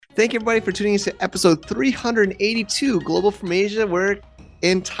Thank you, everybody, for tuning in to episode 382, Global from Asia. We're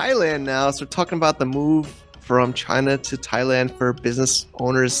in Thailand now, so we're talking about the move from China to Thailand for business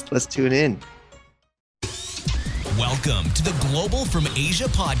owners. Let's tune in. Welcome to the Global from Asia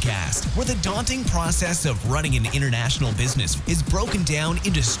podcast, where the daunting process of running an international business is broken down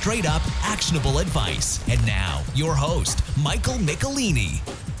into straight-up, actionable advice. And now, your host, Michael Michelini.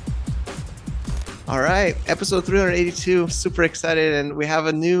 All right, episode 382. Super excited, and we have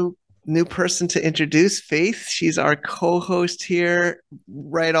a new person to introduce, Faith. She's our co-host here,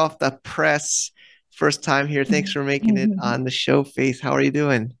 right off the press. First time here. Thanks for making it on the show, Faith. How are you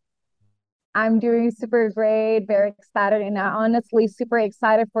doing? I'm doing super great, very excited, and honestly super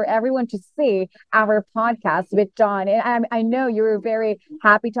excited for everyone to see our podcast with Don. And I know you were very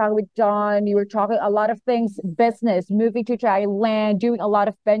happy talking with Don. You were talking a lot of things, business, moving to Thailand, doing a lot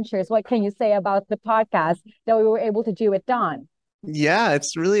of ventures. What can you say about the podcast that we were able to do with Don? Yeah, it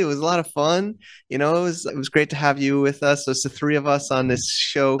was a lot of fun. You know, it was great to have you with us. So it's the three of us on this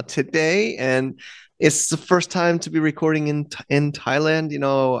show today, and it's the first time to be recording in Thailand. You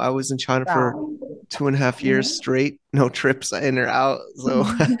know, I was in China for 2.5 years straight, no trips in or out. So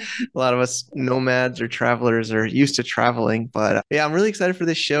a lot of us nomads or travelers are used to traveling. But yeah, I'm really excited for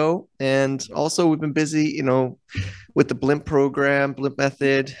this show. And also, we've been busy, you know, with the Blimp program, Blimp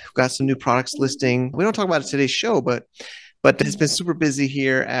method. We've got some new products listing. We don't talk about it today's show, but it's been super busy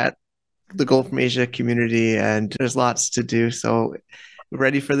here at the Global from Asia community, and there's lots to do. So,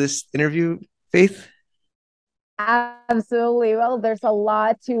 ready for this interview, Faith? Absolutely. Well, there's a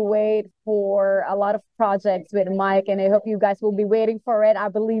lot to wait for, a lot of projects with Mike, and I hope you guys will be waiting for it. I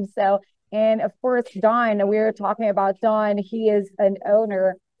believe so. And of course, Don, we were talking about Don. He is an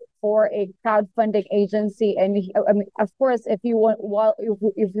owner for a crowdfunding agency. And I mean, of course, if you want, well,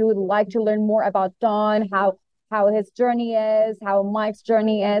 if you would like to learn more about Don, how his journey is, how Mike's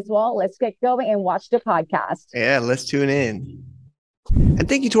journey is, well, let's get going and watch the podcast. Yeah, let's tune in. And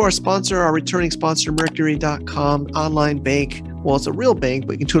thank you to our sponsor, our returning sponsor, Mercury.com, online bank. Well, it's a real bank,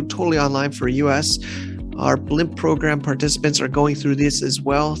 but you can do it totally online for US. Our Blimp program participants are going through this as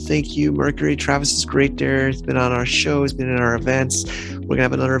well. Thank you, Mercury. Travis is great there. He's been on our show. He's been in our events. We're going to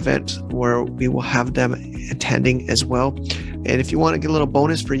have another event where we will have them attending as well. And if you want to get a little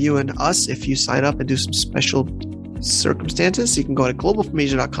bonus for you and us, if you sign up and do some special circumstances, you can go to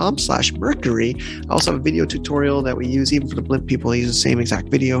globalfromasia.com/Mercury. I also have a video tutorial that we use even for the Blimp people. I use the same exact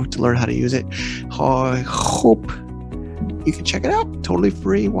video to learn how to use it. I hope you can check it out. Totally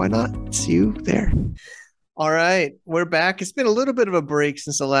free. Why not? See you there. All right, we're back. It's been a little bit of a break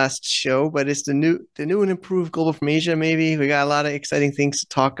since the last show, but it's the new and improved Global from Asia. Maybe we got a lot of exciting things to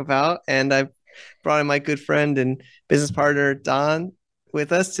talk about, and I've brought in my good friend and business partner Don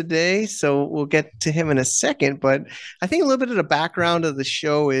with us today, so we'll get to him in a second. But I think a little bit of the background of the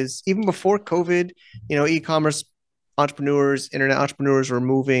show is even before COVID, you know, e-commerce entrepreneurs, internet entrepreneurs were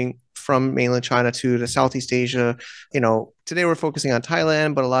moving from mainland China to the Southeast Asia. You know, today we're focusing on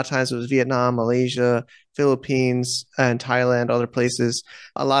Thailand, but a lot of times it was Vietnam, Malaysia, Philippines, and Thailand, other places.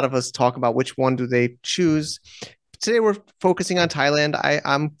 A lot of us talk about which one do they choose. Today we're focusing on Thailand.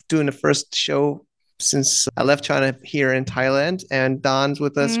 I'm doing the first show since I left China here in Thailand, and Don's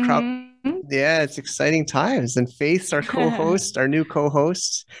with us. Yeah, it's exciting times. And Faith's our co-host, our new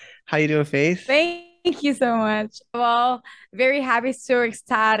co-host. How you doing, Faith? Thank you so much. Well, very happy, so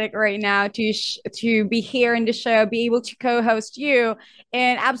ecstatic right now to be here in the show, be able to co-host you,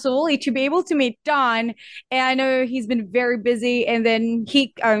 and absolutely to be able to meet Don. And I know he's been very busy, and then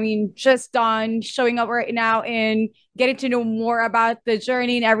just Don showing up right now and getting to know more about the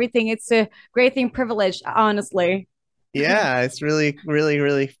journey and everything. It's a great thing, privilege, honestly. Yeah, it's really, really,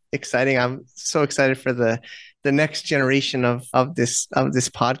 really exciting. I'm so excited for the next generation of this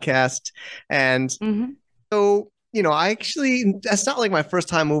podcast. And so, you know, that's not like my first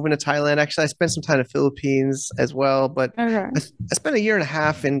time moving to Thailand. Actually, I spent some time in the Philippines as well, but I spent 1.5 years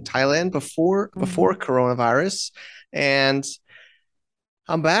in Thailand before coronavirus, and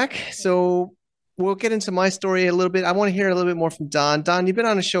I'm back. So we'll get into my story a little bit. I want to hear a little bit more from Don. Don, you've been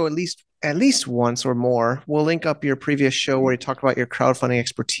on a show at least once or more. We'll link up your previous show where you talked about your crowdfunding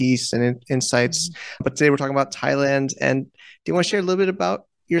expertise and insights. But today we're talking about Thailand. And do you want to share a little bit about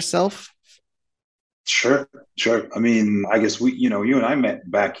yourself? Sure. I mean, I guess you and I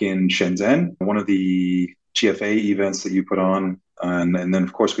met back in Shenzhen, one of the GFA events that you put on. And then,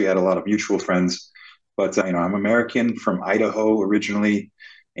 of course, we had a lot of mutual friends. But, I'm American from Idaho originally.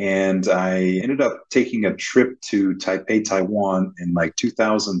 And I ended up taking a trip to Taipei, Taiwan in like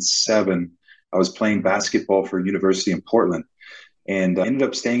 2007. I was playing basketball for a university in Portland, and I ended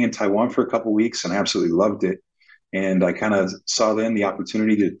up staying in Taiwan for a couple of weeks and I absolutely loved it. And I kind of saw then the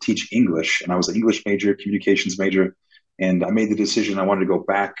opportunity to teach English. And I was an English major, communications major. And I made the decision I wanted to go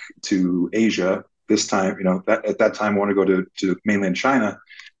back to Asia this time. At that time, I wanted to go to mainland China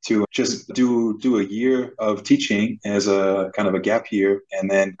to just do a year of teaching as a kind of a gap year and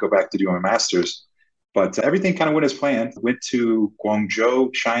then go back to do my master's. But everything kind of went as planned. Went to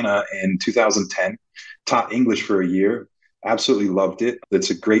Guangzhou, China in 2010, taught English for a year, absolutely loved it.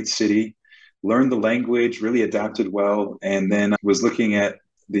 It's a great city, learned the language, really adapted well, and then was looking at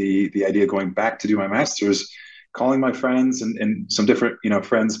the idea of going back to do my master's, calling my friends and some different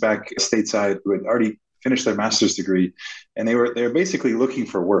friends back stateside who had already finished their master's degree, and they were basically looking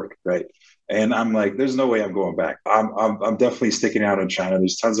for work, right? And I'm like, there's no way I'm going back. I'm definitely sticking out in China.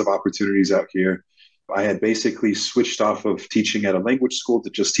 There's tons of opportunities out here. I had basically switched off of teaching at a language school to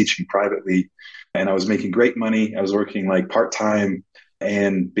just teaching privately. And I was making great money. I was working like part-time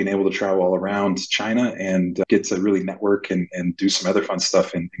and being able to travel all around China and get to really network and do some other fun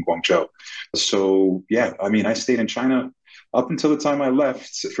stuff in Guangzhou. So, yeah, I mean, I stayed in China up until the time I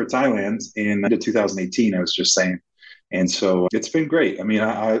left for Thailand in 2018, I was just saying. And so it's been great. I mean,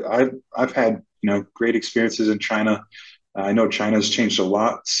 I've had, great experiences in China. I know China's changed a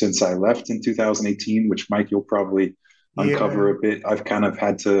lot since I left in 2018, which Mike, you'll probably uncover a bit. I've kind of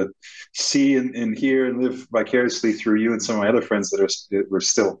had to see and hear and live vicariously through you and some of my other friends that were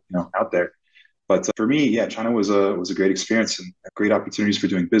still, out there. But for me, yeah, China was a great experience and great opportunities for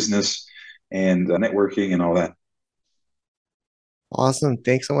doing business and networking and all that. Awesome.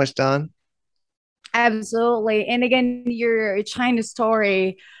 Thanks so much, Don. Absolutely. And again, your China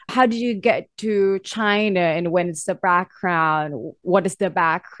story, how did you get to China and when it's the background? What is the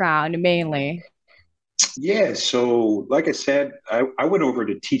background mainly? Yeah, so like I said, I went over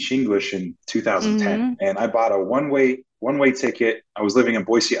to teach English in 2010 and I bought a one-way ticket. I was living in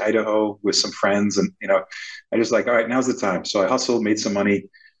Boise, Idaho with some friends and, I just like, all right, now's the time. So I hustled, made some money,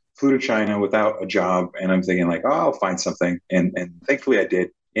 flew to China without a job. And I'm thinking like, oh, I'll find something. And thankfully I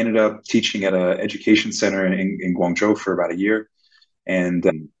did. Ended up teaching at an education center in Guangzhou for about a year. And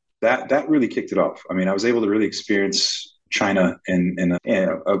that really kicked it off. I mean, I was able to really experience China in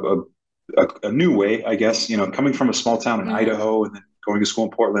a new way, I guess, coming from a small town in Idaho and then going to school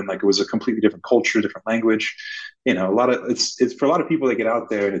in Portland, like it was a completely different culture, different language, it's for a lot of people that get out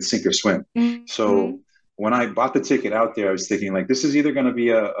there and it's sink or swim. So when I bought the ticket out there, I was thinking like, this is either going to be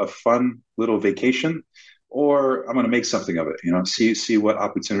a fun little vacation or I'm going to make something of it, see what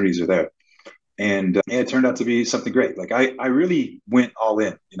opportunities are there. And it turned out to be something great. Like I really went all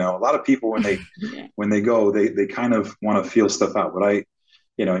in, a lot of people when they go, they kind of want to feel stuff out, but I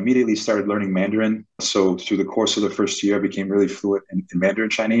immediately started learning Mandarin. So through the course of the first year, I became really fluent in Mandarin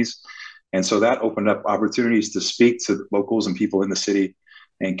Chinese. And so that opened up opportunities to speak to locals and people in the city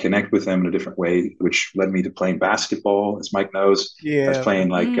and connect with them in a different way, which led me to playing basketball, as Mike knows. Yeah. I was playing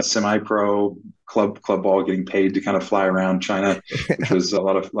like a semi-pro club ball, getting paid to kind of fly around China, which was a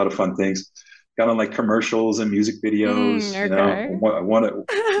lot of fun things. Got on like commercials and music videos.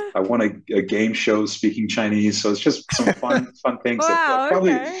 I won a game show speaking Chinese. So it's just some fun things that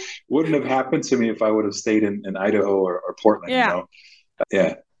probably wouldn't have happened to me if I would have stayed in Idaho or Portland. Yeah.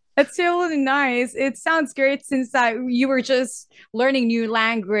 Yeah. That's really nice. It sounds great since you were just learning new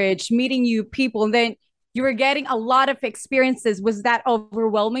language, meeting new people, and then you were getting a lot of experiences. Was that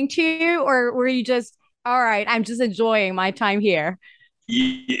overwhelming to you, or were you just, all right, I'm just enjoying my time here?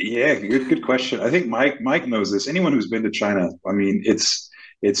 Yeah, good question. I think Mike knows this. Anyone who's been to China, I mean, it's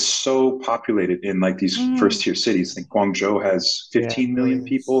so populated in like these first tier cities. I think Guangzhou has 15 million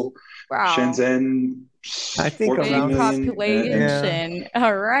people. Wow. Shenzhen, I think around population.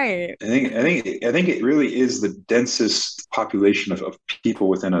 All right. I think it really is the densest population of people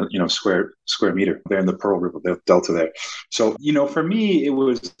within a square meter there in the Pearl River Delta there. So for me it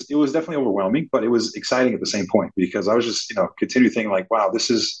was definitely overwhelming, but it was exciting at the same point because I was just continue thinking like, wow, this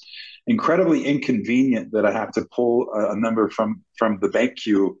is incredibly inconvenient that I have to pull a number from the bank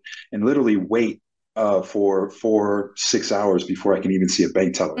queue and literally wait for 4-6 hours before I can even see a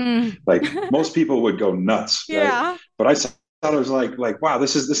bank teller. Like most people would go nuts. Yeah. Right? But I thought it was like, wow,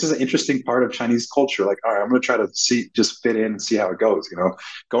 this is an interesting part of Chinese culture. Like, all right, I'm going to try to just fit in and see how it goes.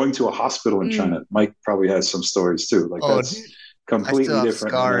 Going to a hospital in China, Mike probably has some stories too. Like that's completely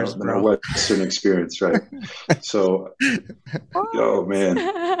different than a Western experience, right? So, oh man,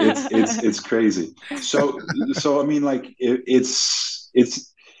 it's crazy. So I mean, like it's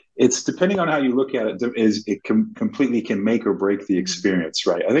depending on how you look at it, completely can make or break the experience,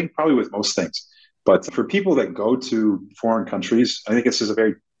 right? I think probably with most things. But for people that go to foreign countries, I think this is a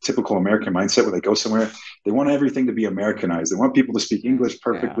very typical American mindset where they go somewhere, they want everything to be Americanized. They want people to speak English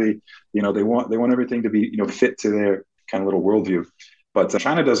perfectly. They want everything to be, fit to their kind of little worldview. But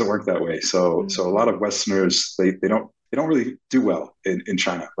China doesn't work that way. So a lot of Westerners, they don't really do well in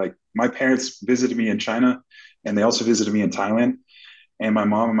China. Like my parents visited me in China, and they also visited me in Thailand. And my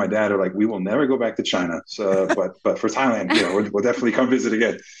mom and my dad are like, we will never go back to China. So, but for Thailand, we'll definitely come visit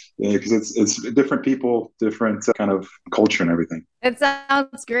again, because it's different people, different kind of culture and everything. It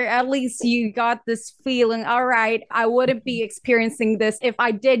sounds great. At least you got this feeling. All right, I wouldn't be experiencing this if I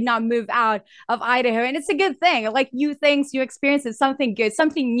did not move out of Idaho. And it's a good thing. Like you experience is something good,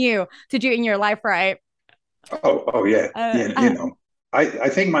 something new to do in your life, right? Oh yeah. I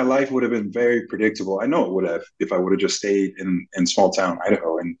think my life would have been very predictable. I know it would have if I would have just stayed in small town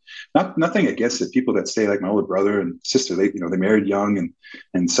Idaho. And nothing against it. People that stay, like my older brother and sister, they married young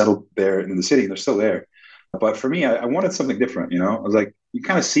and settled there in the city, and they're still there. But for me, I wanted something different. I was like, you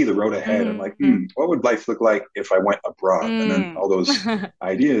kind of see the road ahead. I'm like, what would life look like if I went abroad? And then all those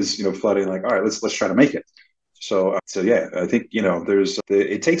ideas, flooding. Like, all right, let's try to make it. So yeah, I think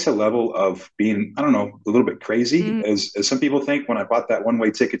it takes a level of being, I don't know, a little bit crazy, as some people think. When I bought that one-way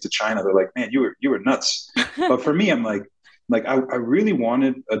ticket to China, they're like, man, you were nuts. But for me, I'm like I really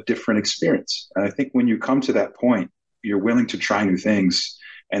wanted a different experience, and I think when you come to that point, you're willing to try new things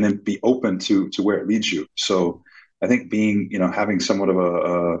and then be open to where it leads you. So I think being having somewhat of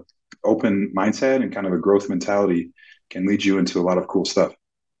a open mindset and kind of a growth mentality can lead you into a lot of cool stuff.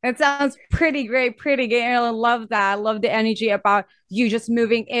 It sounds pretty great, pretty good. I love that. I love the energy about you just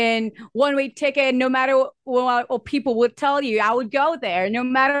moving in, one-way ticket, no matter what people would tell you. I would go there no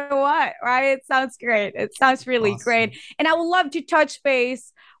matter what, right? It sounds great. It sounds really great. And I would love to touch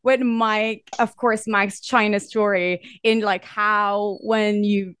base with Mike, of course, Mike's China story in like how, when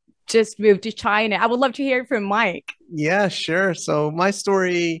you just moved to China. I would love to hear from Mike. Yeah, sure. So my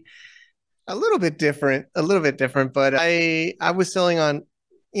story, a little bit different, but I was selling on,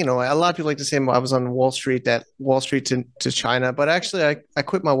 a lot of people like to say I was on Wall Street to China, but actually I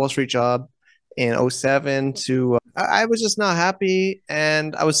quit my Wall Street job in 2007 I was just not happy,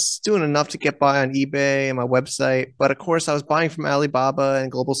 and I was doing enough to get by on eBay and my website. But of course I was buying from Alibaba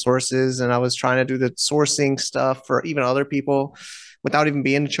and Global Sources, and I was trying to do the sourcing stuff for even other people without even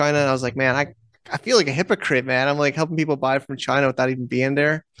being in China. And I was like, man, I feel like a hypocrite, man. I'm like helping people buy from China without even being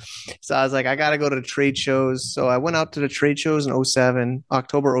there. So I was like, I got to go to the trade shows. So I went out to the trade shows in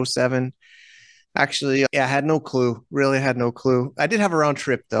October 2007. Actually, I had no clue, really had no clue. I did have a round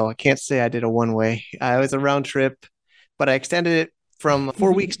trip though. I can't say I did a one-way. It was a round trip, but I extended it from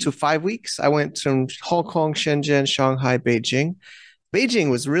 4 weeks to 5 weeks. I went from Hong Kong, Shenzhen, Shanghai, Beijing. Beijing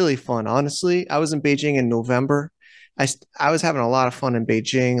was really fun, honestly. I was in Beijing in November. I was having a lot of fun in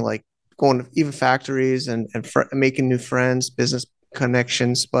Beijing, like going to even factories and making new friends, business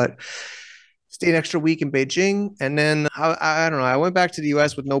connections, but stayed an extra week in Beijing. And then I don't know, I went back to the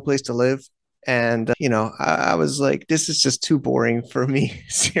US with no place to live. And, I was like, this is just too boring for me.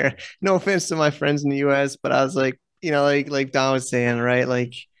 No offense to my friends in the US, but I was like, like Don was saying, right?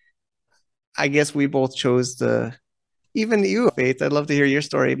 Like, I guess we both chose even you, Faith. I'd love to hear your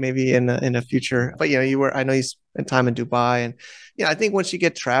story maybe in a future. But I know you spent time in Dubai, and I think once you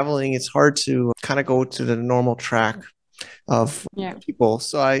get traveling, it's hard to kind of go to the normal track of people.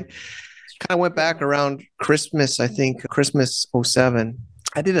 So I kind of went back around Christmas, I think Christmas 2007.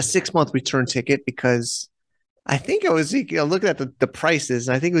 I did a 6-month return ticket because I think I was looking at the prices,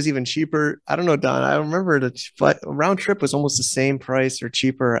 and I think it was even cheaper. I don't know, Don. I remember the round trip was almost the same price or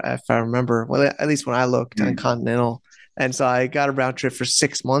cheaper, if I remember. Well, at least when I looked on Continental. And so I got a round trip for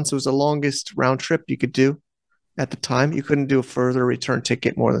 6 months. It was the longest round trip you could do at the time. You couldn't do a further return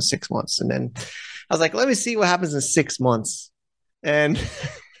ticket more than 6 months. And then I was like, let me see what happens in 6 months. And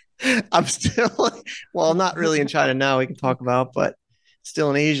I'm still, well, not really in China now, we can talk about, but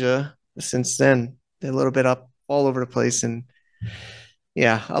still in Asia since then. They're a little bit up all over the place. And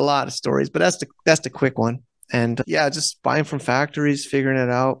yeah, a lot of stories, but that's the quick one. And just buying from factories, figuring it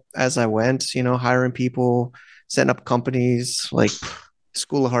out as I went, hiring people, setting up companies, like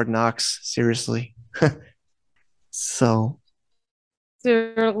School of Hard Knocks, seriously. So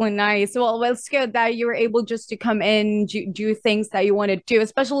really nice. Well, it's good that you were able just to come in, do things that you want to do,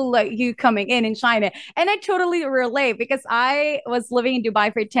 especially like you coming in China. And I totally relate because I was living in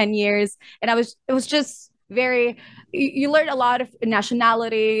Dubai for 10 years, and it was just you learn a lot of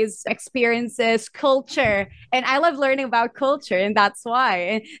nationalities, experiences, culture. And I love learning about culture, and that's why.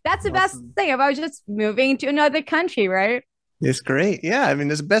 And that's the best thing about just moving to another country, right? It's great. Yeah. I mean,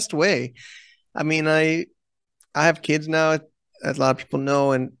 it's the best way. I mean, I have kids now, as a lot of people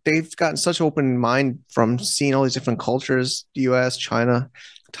know, and they've gotten such open mind from seeing all these different cultures, the US, China,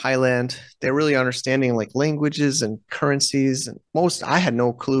 Thailand. They're really understanding like languages and currencies. And I had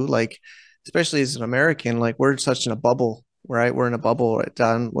no clue, like, especially as an American, like we're such in a bubble, right? We're in a bubble. Right?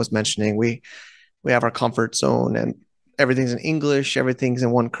 Don was mentioning we have our comfort zone and everything's in English, everything's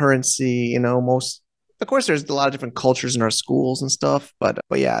in one currency, of course there's a lot of different cultures in our schools and stuff, but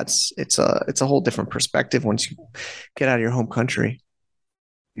yeah, it's a whole different perspective once you get out of your home country.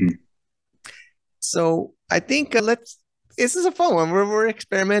 Mm. So I think this is a fun one. We're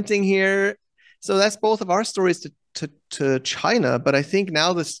experimenting here. So that's both of our stories to China, but I think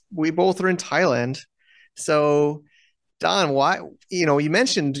now we both are in Thailand. So Don, why, you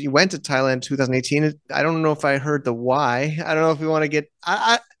mentioned you went to Thailand in 2018. I don't know if I heard the why. I don't know if we want to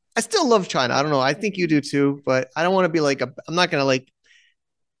I still love China. I don't know. I think you do too, but I don't want to be like I'm not going to like,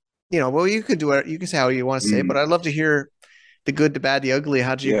 well, you could do it. You can say how you want to say it, but I'd love to hear the good, the bad, the ugly.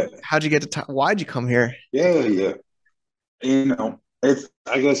 How'd you get to why'd you come here? Yeah. It's,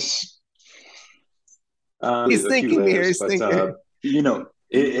 I guess, he's thinking here. He's thinking.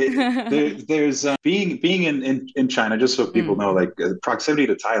 There's being in China, just so people know, like proximity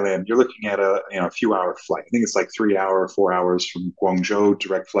to Thailand, you're looking at a few hour flight. I think it's like 3 hour, 4 hours from Guangzhou,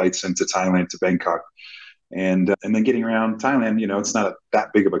 direct flights into Thailand to Bangkok. And then getting around Thailand, it's not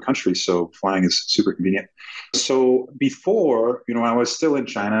that big of a country, so flying is super convenient. So before, I was still in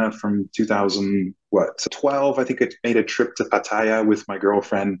China from 2012. I think I made a trip to Pattaya with my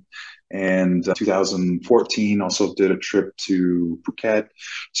girlfriend, and 2014 also did a trip to Phuket.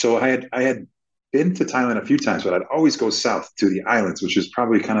 So I had been to Thailand a few times, but I'd always go south to the islands, which is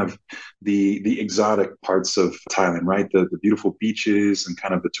probably kind of the exotic parts of Thailand, right? The beautiful beaches and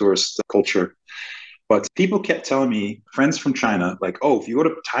kind of the tourist culture. But people kept telling me, friends from China, like, oh, if you go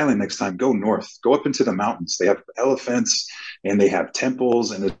to Thailand next time, go north, go up into the mountains. They have elephants and they have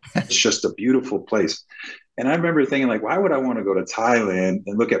temples, and it's just a beautiful place. And I remember thinking, like, why would I want to go to Thailand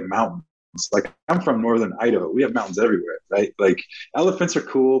and look at mountains? Like, I'm from northern Idaho. We have mountains everywhere, right? Like, elephants are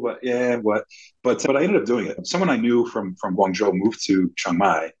cool, but yeah, what? But I ended up doing it. Someone I knew from Guangzhou moved to Chiang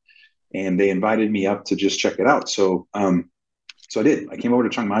Mai, and they invited me up to just check it out. So I did. I came over to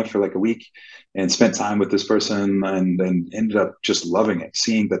Chiang Mai for like a week and spent time with this person, and then ended up just loving it,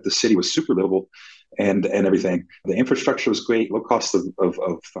 seeing that the city was super livable and everything. The infrastructure was great, low cost of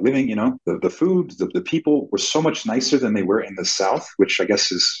living, the food, the people were so much nicer than they were in the South, which I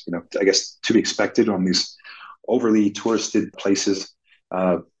guess is, to be expected on these overly touristed places.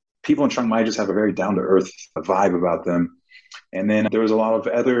 People in Chiang Mai just have a very down to earth vibe about them. And then there was a lot of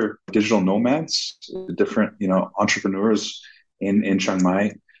other digital nomads, different, entrepreneurs in Chiang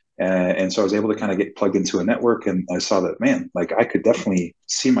Mai. And so I was able to kind of get plugged into a network, and I saw that, man, like I could definitely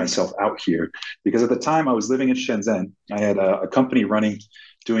see myself out here, because at the time I was living in Shenzhen. I had a company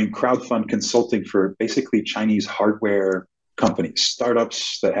doing crowdfund consulting for basically Chinese hardware companies,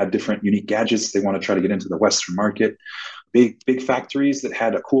 startups that had different unique gadgets. They want to try to get into the Western market. Big factories that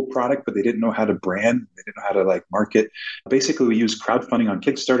had a cool product, but they didn't know how to brand. They didn't know how to like market. Basically, we used crowdfunding on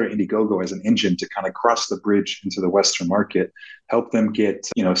Kickstarter, Indiegogo as an engine to kind of cross the bridge into the Western market, help them get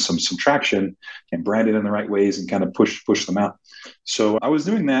some traction and brand it in the right ways, and kind of push them out. So I was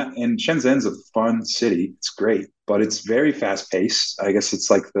doing that, and Shenzhen's a fun city. It's great, but it's very fast paced. I guess it's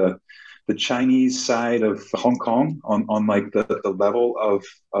like the Chinese side of Hong Kong on like the level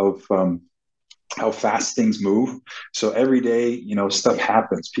of how fast things move. So every day, stuff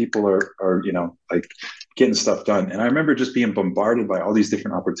happens. People are like getting stuff done. And I remember just being bombarded by all these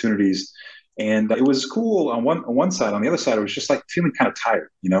different opportunities. And it was cool on one side. On the other side, I was just like feeling kind of tired,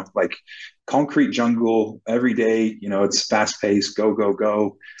 like concrete jungle every day. It's fast paced,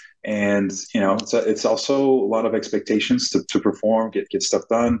 go. And, it's also a lot of expectations to perform, get stuff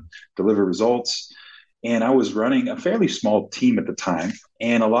done, deliver results. And I was running a fairly small team at the time,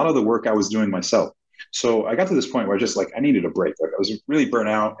 and a lot of the work I was doing myself. So I got to this point where I needed a break. Like I was really burnt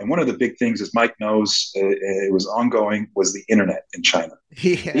out. And one of the big things, as Mike knows, it was ongoing, was the internet in China.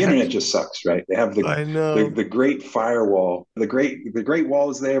 Yeah. The internet just sucks, right? They have the great firewall. The great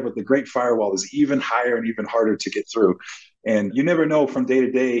wall is there, but the great firewall is even higher and even harder to get through. And you never know from day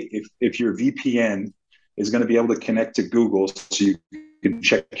to day if your VPN is going to be able to connect to Google, so you can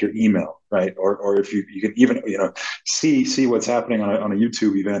check your email, right? Or if you can even see what's happening on a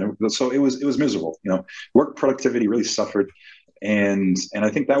YouTube event. So it was miserable. Work productivity really suffered, and I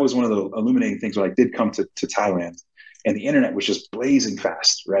think that was one of the illuminating things when I did come to Thailand, and the internet was just blazing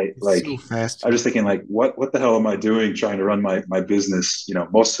fast, right? It's like so fast. I was just thinking, like, what the hell am I doing trying to run my business?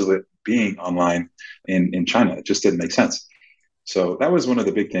 Most of it being online in China, it just didn't make sense. So that was one of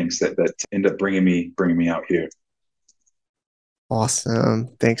the big things that ended up bringing me out here.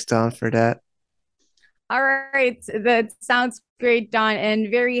 Awesome. Thanks, Don, for that. All right, that sounds great, Don,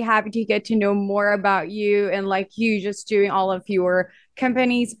 and very happy to get to know more about you and like you just doing all of your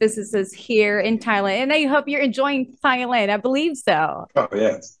companies, businesses here in Thailand. And I hope you're enjoying Thailand. I believe so. Oh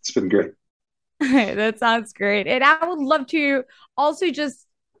yeah, it's been great. That sounds great. And I would love to also just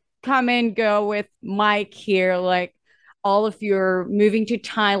come and go with Mike here, like all of your moving to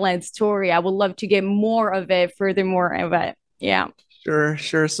Thailand story. I would love to get more of it, furthermore of it. Yeah. Sure,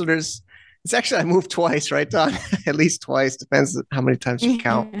 sure. So it's actually, I moved twice, right, Don? At least twice, depends on how many times you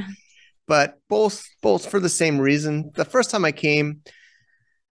count. But both for the same reason. The first time I came,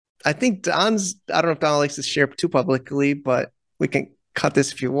 I think I don't know if Don likes to share too publicly, but we can cut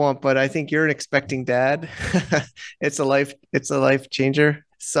this if you want. But I think you're an expecting dad. It's a life changer.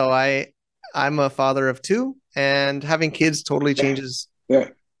 So I'm a father of two, and having kids totally changes. Yeah.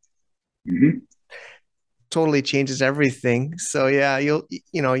 Mm-hmm. Totally changes everything. So yeah,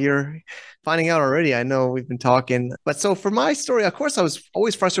 you're finding out already. I know we've been talking, but so for my story, of course, I was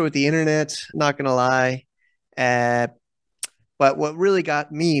always frustrated with the internet. Not gonna lie, uh, but what really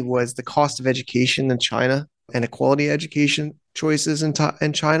got me was the cost of education in China and equality education choices in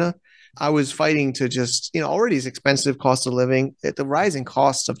China. I was fighting to just, already is expensive cost of living, the rising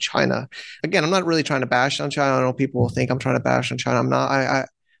costs of China. Again, I'm not really trying to bash on China. I know people will think I'm trying to bash on China. I'm not.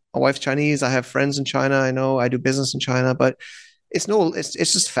 My wife's Chinese. I have friends in China. I know I do business in China, but it's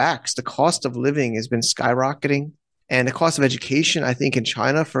just facts. The cost of living has been skyrocketing. And the cost of education, I think, in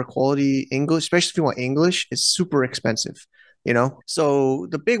China for quality English, especially if you want English, is super expensive. So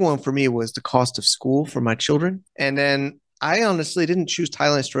the big one for me was the cost of school for my children. And then I honestly didn't choose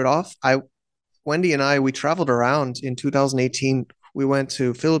Thailand straight off. Wendy and I, we traveled around in 2018. We went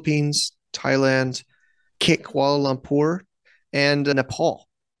to Philippines, Thailand, Kuala Lumpur, and Nepal.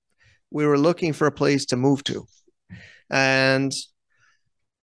 We were looking for a place to move to. And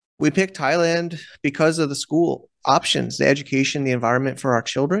we picked Thailand because of the school options, the education, the environment for our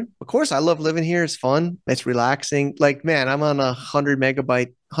children. Of course, I love living here. It's fun. It's relaxing. Like, man, I'm on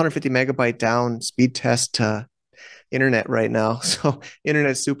 150 megabyte down speed test to internet right now. So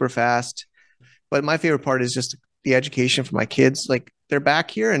internet's super fast. But my favorite part is just the education for my kids. Like, they're back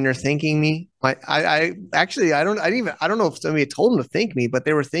here and they're thanking me. I actually, I don't know if somebody had told them to thank me, but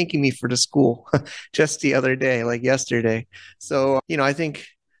they were thanking me for the school just the other day, like yesterday. So, I think,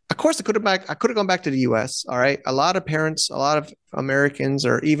 of course, I could have gone back to the US. All right. A lot of parents, a lot of Americans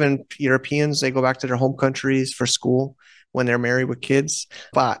or even Europeans, they go back to their home countries for school when they're married with kids.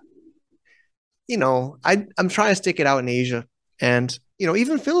 But, I'm trying to stick it out in Asia. And,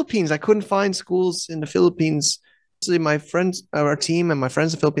 even Philippines, I couldn't find schools in the Philippines. Actually, my friends, our team and my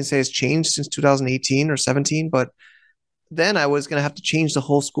friends in the Philippines say it's changed since 2018 or 17, but then I was going to have to change the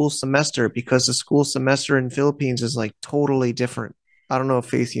whole school semester because the school semester in Philippines is like totally different. I don't know if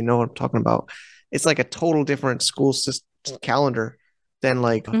Faith, you know what I'm talking about. It's like a total different school system calendar than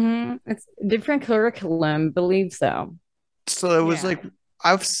like. It's different curriculum, believe so. So it was like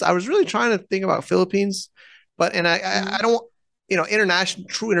I was really trying to think about Philippines, but I don't.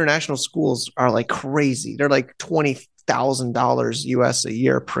 True international schools are like crazy. They're like $20,000 US a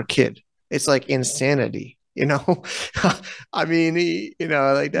year per kid. It's like insanity, I mean,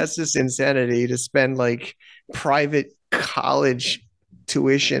 like that's just insanity to spend like private college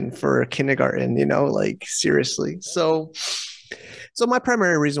tuition for kindergarten, like seriously. So my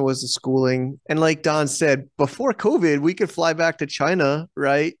primary reason was the schooling. And like Don said, before COVID, we could fly back to China,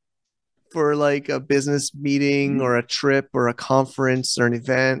 right? For like a business meeting or a trip or a conference or an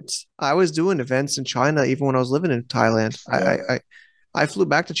event. I was doing events in China even when I was living in Thailand. Yeah. I flew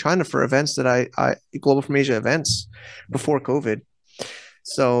back to China for events that I Global from Asia events before COVID.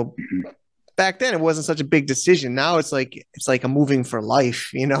 So back then it wasn't such a big decision. Now it's like I'm moving for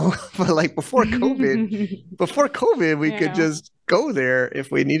life, But like before COVID, we could just go there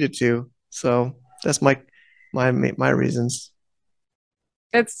if we needed to. So that's my reasons.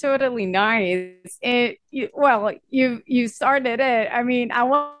 That's totally nice. You started it. I mean, I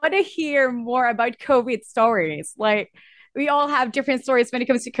want to hear more about COVID stories. Like, we all have different stories when it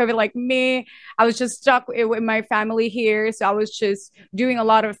comes to COVID. Like me, I was just stuck with my family here. So I was just doing a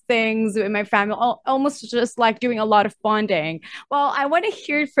lot of things with my family, almost just like doing a lot of bonding. Well, I want to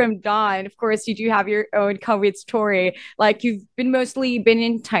hear from Don. Of course, you do have your own COVID story. Like, you've mostly been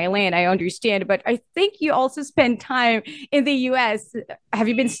in Thailand, I understand, but I think you also spent time in the US. Have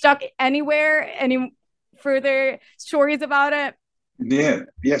you been stuck anywhere? Any further stories about it? Yeah.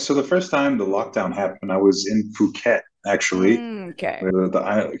 So the first time the lockdown happened, I was in Phuket, actually. Okay.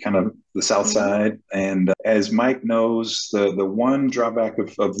 The kind of the south side. And as Mike knows, the one drawback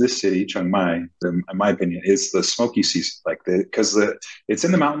of this city, Chiang Mai, in my opinion, is the smoky season. Like because it's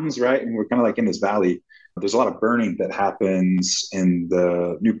in the mountains, right? And we're kind of like in this valley. there's a lot of burning that happens in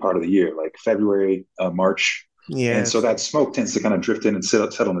the new part of the year, like February, March. And so Yes. that smoke tends to kind of drift in and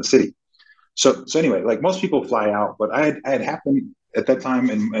settle in the city. So anyway, like most people fly out, but I had happened at that time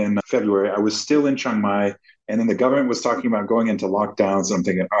in February. I was still in Chiang Mai, and then the government was talking about going into lockdowns. And I'm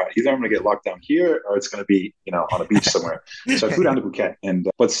thinking, all right, either I'm going to get locked down here, or it's going to be, on a beach somewhere. So I flew down to Phuket, and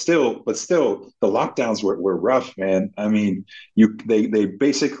but still, the lockdowns were rough, man. I mean, they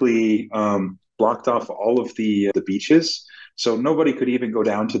basically blocked off all of the beaches, so nobody could even go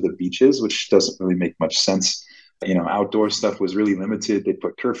down to the beaches, which doesn't really make much sense. Outdoor stuff was really limited. They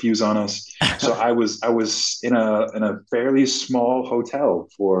put curfews on us. So I was in a fairly small hotel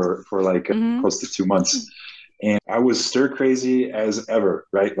for like close to 2 months. And I was stir crazy as ever,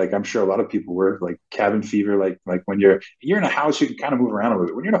 right? Like I'm sure a lot of people were, like cabin fever, like when you're in a house, you can kind of move around a little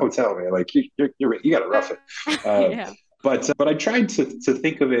bit. When you're in a hotel, man, like you got to rough it. Yeah. But I tried to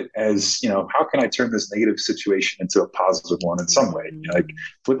think of it as, how can I turn this negative situation into a positive one in some way? Like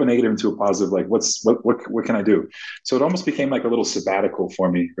flip a negative into a positive. Like what can I do? So it almost became like a little sabbatical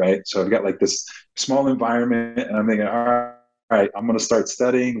for me, right? So I've got like this small environment, and I'm thinking, all right, I'm going to start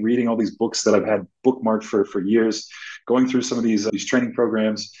studying, reading all these books that I've had bookmarked for years, going through some of these training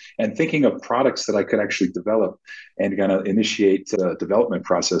programs, and thinking of products that I could actually develop and kind of initiate the development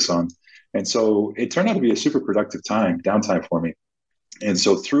process on. And so it turned out to be a super productive downtime for me. And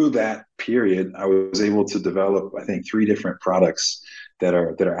so through that period, I was able to develop, I think, 3 different products that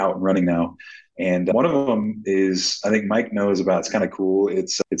are out and running now. And one of them is, I think Mike knows about. It's kind of cool.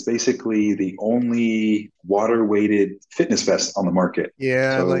 It's basically the only water weighted fitness vest on the market.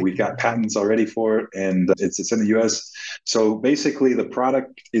 Yeah. So we've got patents already for it, and it's in the US. So basically, the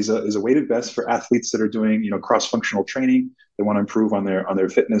product is a weighted vest for athletes that are doing cross functional training. They want to improve on their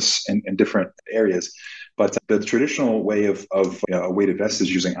fitness in different areas. But the traditional way of a weighted vest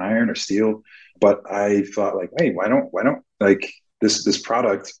is using iron or steel. But I thought, like, hey, why don't like this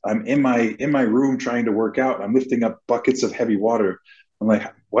product? I'm in my room trying to work out. I'm lifting up buckets of heavy water. I'm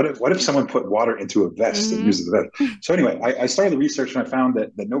like, what if someone put water into a vest and uses the vest? So anyway, I started the research, and I found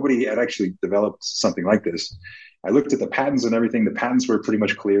that nobody had actually developed something like this. I looked at the patents and everything. The patents were pretty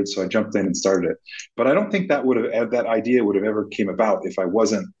much cleared, so I jumped in and started it. But I don't think that idea would have ever came about if I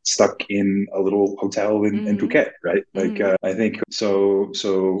wasn't stuck in a little hotel in Phuket, right? Like I think so.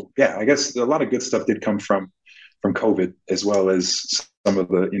 Yeah, I guess a lot of good stuff did come from COVID, as well as some of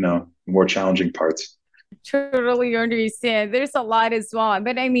the more challenging parts. Totally understand. There's a lot as well.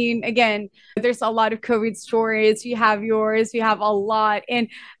 But I mean, again, there's a lot of COVID stories. You have yours, you have a lot. And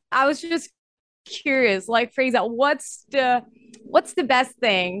I was just curious, like, for example, what's the best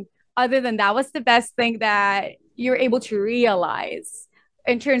thing other than that? What's the best thing that you're able to realize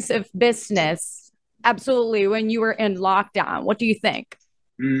in terms of business? Absolutely. When you were in lockdown, what do you think?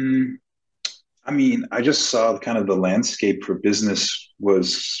 I mean, I just saw kind of the landscape for business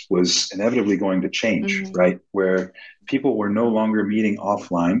was inevitably going to change, right? Where people were no longer meeting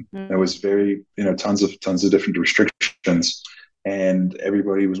offline. There was tons of different restrictions, and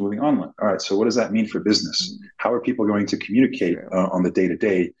everybody was moving online. All right, so what does that mean for business? How are people going to communicate on the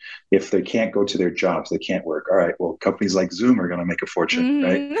day-to-day if they can't go to their jobs, they can't work? All right, well, companies like Zoom are going to make a fortune,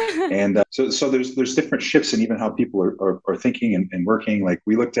 right? And so there's different shifts in even how people are thinking and working. Like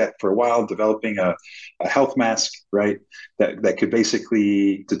we looked at for a while developing a health mask, right, that could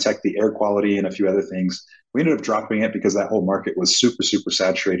basically detect the air quality and a few other things. We ended up dropping it because that whole market was super, super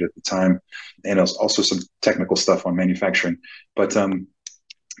saturated at the time. And it was also some technical stuff on manufacturing. But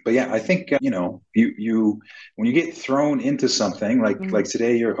yeah, I think, you when you get thrown into something like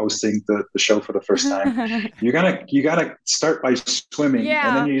today, you're hosting the show for the first time, you gotta start by swimming,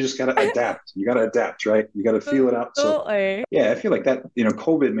 and then you just gotta adapt. You gotta adapt, right? You gotta feel it out. So yeah, I feel like that,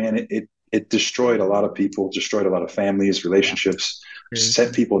 COVID, man, it destroyed a lot of people, destroyed a lot of families, relationships,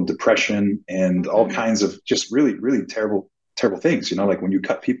 sent people in depression and all kinds of just really, really terrible things, like when you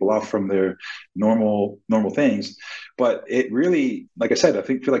cut people off from their normal things. But it really, like I said,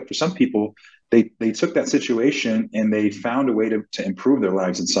 feel like for some people, they took that situation and they found a way to improve their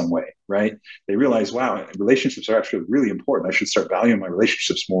lives in some way, right? They realized, wow, relationships are actually really important. I should start valuing my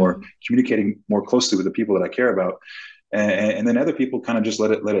relationships more, communicating more closely with the people that I care about. And then other people kind of just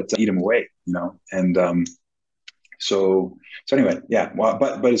let it eat them away, and so anyway, yeah. Well,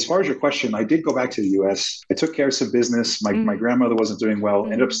 but as far as your question, I did go back to the U.S. I took care of some business. My grandmother wasn't doing well.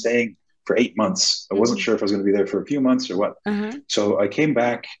 Ended up staying for 8 months. I wasn't sure if I was going to be there for a few months or what. So I came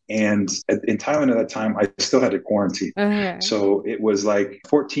back, and in Thailand at that time, I still had to quarantine. So it was like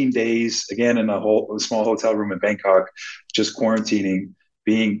 14 days again in a small hotel room in Bangkok, just quarantining,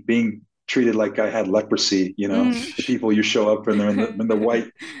 being treated like I had leprosy. You know, the people you show up and they're in the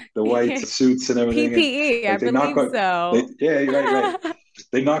white suits and everything, and PPE, I like they knock believe on, so. yeah, right.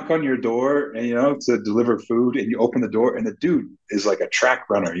 They knock on your door and to deliver food, and you open the door and the dude is like a track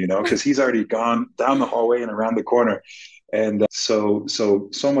runner, because he's already gone down the hallway and around the corner. And so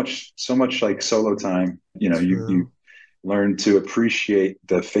much like solo time, you learn to appreciate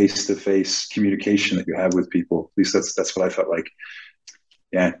the face-to-face communication that you have with people. At least that's what I felt like.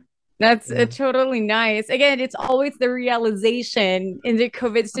 Yeah. That's totally nice. Again, it's always the realization in the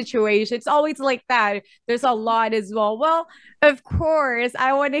COVID situation. It's always like that. There's a lot as well. Well, of course,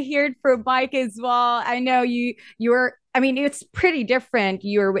 I want to hear it from Mike as well. I know you're, I mean, it's pretty different.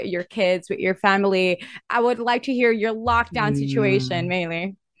 You're with your kids, with your family. I would like to hear your lockdown situation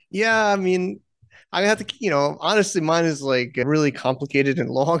mainly. Yeah, I mean, I have to, honestly, mine is like really complicated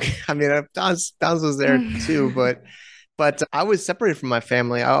and long. I mean, Don's was there too, but I was separated from my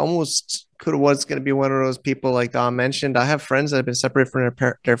family. I almost was going to be one of those people like Don mentioned. I have friends that have been separated from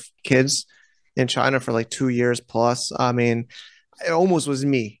their kids in China for like 2 years plus. I mean, it almost was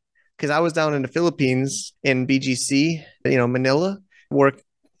me because I was down in the Philippines in BGC, Manila, work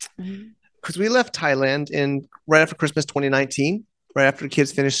because we left Thailand right after Christmas 2019, right after the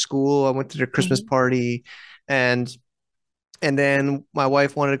kids finished school. I went to their Christmas party, and then my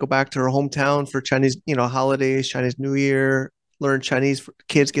wife wanted to go back to her hometown for Chinese, holidays, Chinese New Year, learn Chinese for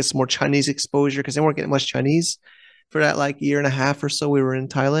kids, get some more Chinese exposure because they weren't getting much Chinese for that like year and a half or so we were in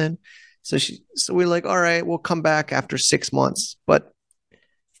Thailand. So we were like, all right, we'll come back after 6 months. But,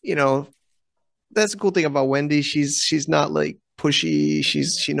 that's the cool thing about Wendy. She's not like pushy.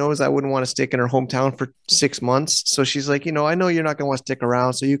 She knows I wouldn't want to stick in her hometown for 6 months. So she's like, I know you're not going to want to stick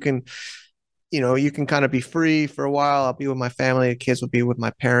around. So you can kind of be free for a while. I'll be with my family. The kids will be with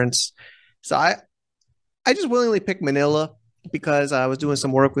my parents. So I just willingly picked Manila because I was doing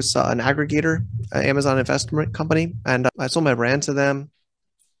some work with an aggregator, an Amazon investment company, and I sold my brand to them.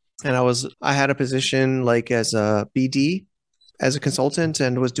 And I had a position like as a BD, as a consultant,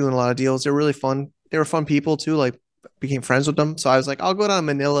 and was doing a lot of deals. They're really fun. They were fun people too. Like became friends with them. So I was like, I'll go down to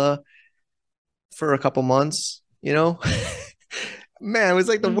Manila for a couple months. Man, it was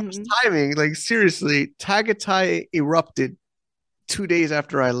like the worst timing. Like seriously, Tagaytay erupted 2 days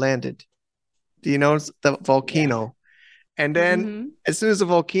after I landed. Do you know the volcano? Yeah. And then as soon as the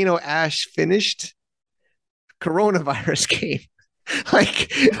volcano ash finished, coronavirus came.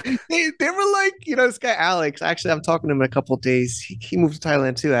 Like they were like, this guy Alex. Actually, I'm talking to him in a couple of days. He moved to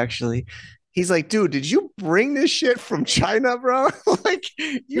Thailand too. Actually, he's like, dude, did you bring this shit from China, bro? Like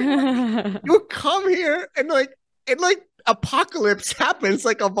you come here and like apocalypse happens,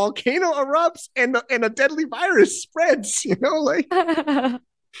 like a volcano erupts and a deadly virus spreads, like.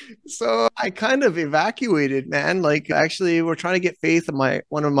 So I kind of evacuated, man. Like actually, we're trying to get Faith on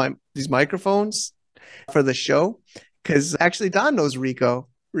one of these microphones for the show because actually Don knows Rico.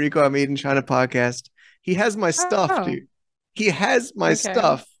 I Made in China podcast. He has my stuff, dude. He has my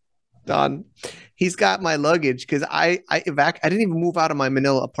stuff, Don. He's got my luggage because I didn't even move out of my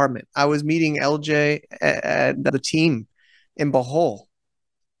Manila apartment. I was meeting LJ and the team in Bohol.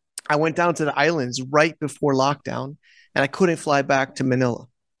 I went down to the islands right before lockdown, and I couldn't fly back to Manila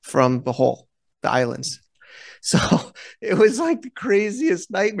from Bohol, the islands. So it was like the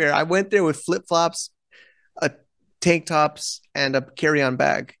craziest nightmare. I went there with flip-flops, tank tops, and a carry-on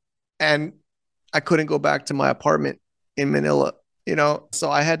bag, and I couldn't go back to my apartment in Manila. So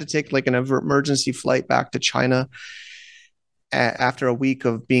I had to take like an emergency flight back to China after a week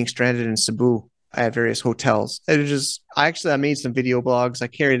of being stranded in Cebu at various hotels. I made some video blogs. I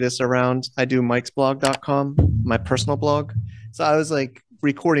carry this around. I do mikesblog.com, my personal blog. So I was like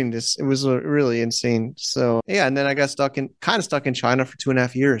recording this. It was really insane. So yeah, and then I got stuck in China for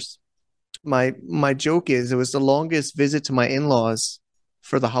 2.5 years. My joke is it was the longest visit to my in-laws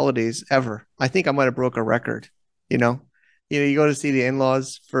for the holidays ever. I think I might have broke a record, you go to see the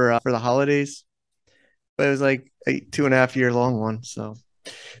in-laws for the holidays, but it was like a 2.5 year long one. So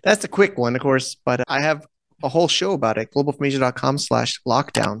that's the quick one, of course, but I have a whole show about it.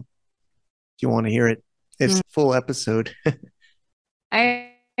 globalfromasia.com/lockdown. If you want to hear it, it's a full episode.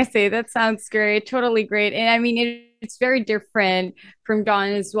 I say that sounds great. Totally great. And I mean, it's very different from Don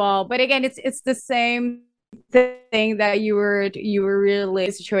as well. But again, it's the same thing that you were really in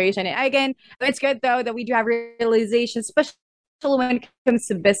a situation. And again, it's good though that we do have realization, especially when it comes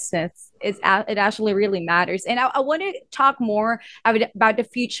to business. It actually really matters. And I want to talk more about the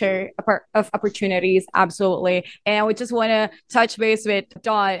future of opportunities. Absolutely. And I would just want to touch base with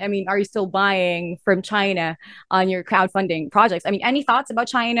Don. I mean, are you still buying from China on your crowdfunding projects? I mean, any thoughts about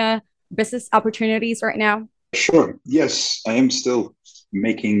China business opportunities right now? Sure. Yes, I am still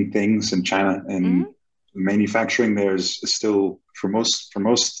making things in China, and manufacturing there is still for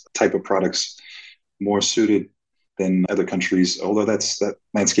most type of products more suited than other countries. Although that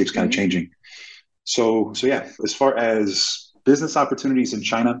landscape's kind of changing. So yeah, as far as business opportunities in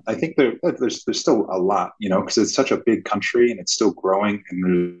China, I think there's still a lot, because it's such a big country and it's still growing,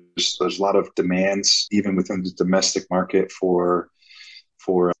 and there's a lot of demands even within the domestic market for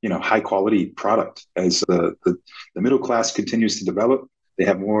high quality product. As the middle class continues to develop, they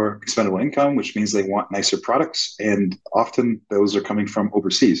have more expendable income, which means they want nicer products, and often those are coming from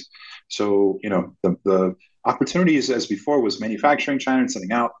overseas. So the opportunities as before was manufacturing China and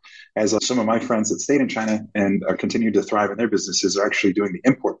sending out. As some of my friends that stayed in China and are continuing to thrive in their businesses are actually doing the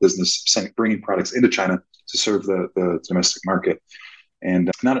import business, bringing products into China to serve the domestic market. And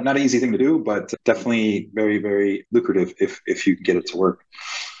not an easy thing to do, but definitely very, very lucrative if you get it to work.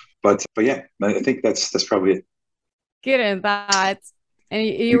 But yeah, I think that's probably it. Good at that. And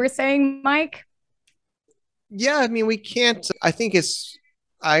you were saying, Mike? Yeah, I mean, we can't.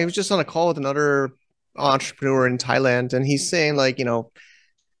 I was just on a call with another entrepreneur in Thailand, and he's saying, like, you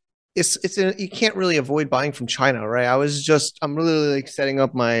can't really avoid buying from China, right? I'm really like setting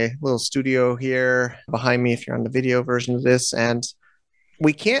up my little studio here behind me if you're on the video version of this, and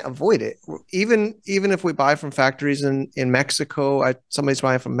we can't avoid it. Even if we buy from factories in Mexico, somebody's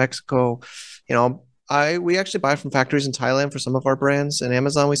buying from Mexico, we actually buy from factories in Thailand for some of our brands, and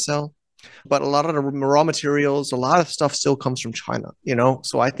Amazon we sell. But a lot of the raw materials, a lot of stuff still comes from China,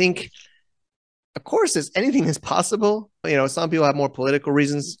 So I think, of course, anything is possible. Some people have more political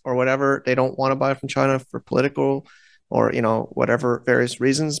reasons or whatever. They don't want to buy from China for political or, whatever various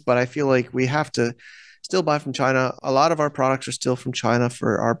reasons. But I feel like we have to still buy from China. A lot of our products are still from China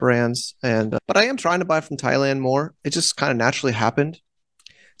for our brands. But I am trying to buy from Thailand more. It just kind of naturally happened.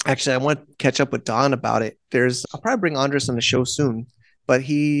 Actually, I want to catch up with Don about it. I'll probably bring Andres on the show soon. But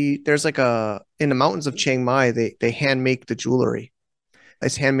there's like in the mountains of Chiang Mai, they hand make the jewelry.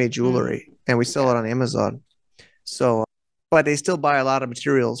 It's handmade jewelry, and we sell it on Amazon. So, but they still buy a lot of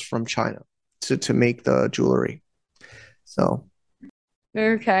materials from China to make the jewelry. So.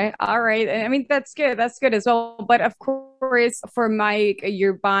 Okay. All right. I mean, that's good. That's good as well. But of course, for Mike,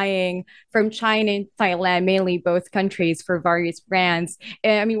 you're buying from China and Thailand, mainly both countries for various brands.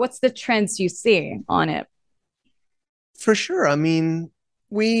 I mean, what's the trends you see on it? For sure. I mean,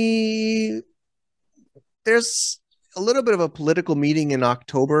 there's a little bit of a political meeting in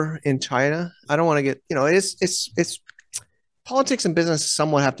October in China. I don't want to get, it's politics and business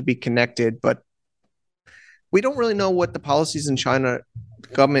somewhat have to be connected, but we don't really know what the policies in China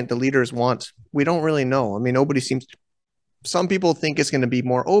government, the leaders want. We don't really know. I mean, some people think it's going to be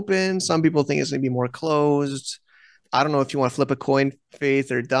more open. Some people think it's going to be more closed. I don't know if you want to flip a coin, Faith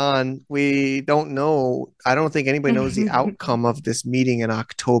or Don. We don't know. I don't think anybody knows the outcome of this meeting in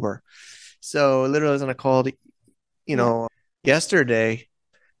October. So literally I was on a call, yesterday,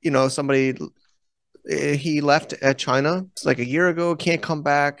 somebody, he left at China. It's like a year ago, can't come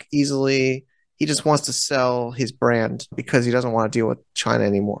back easily. He just wants to sell his brand because he doesn't want to deal with China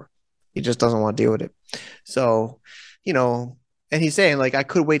anymore. He just doesn't want to deal with it. So, and he's saying, like, I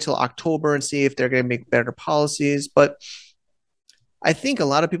could wait till October and see if they're going to make better policies. But I think a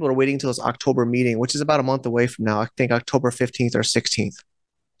lot of people are waiting till this October meeting, which is about a month away from now. I think October 15th or 16th.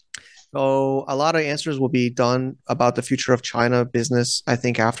 So a lot of answers will be done about the future of China business, I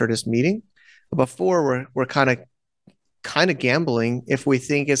think, after this meeting. But before, we're kind of gambling. If we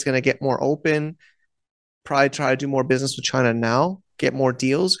think it's going to get more open, probably try to do more business with China now, get more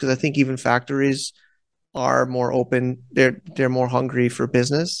deals, because I think even factories are more open. They're more hungry for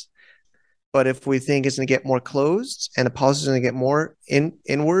business. But if we think it's going to get more closed and the policy is going to get more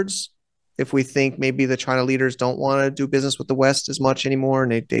inwards, if we think maybe the China leaders don't want to do business with the West as much anymore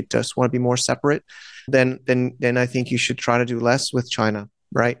and they just want to be more separate, then I think you should try to do less with China,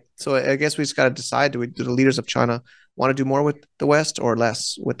 right? So I guess we just got to decide, do the leaders of China want to do more with the West or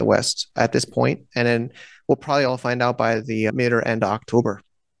less with the West at this point? And then we'll probably all find out by the mid or end of October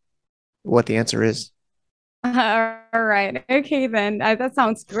what the answer is. All right. Okay, then. That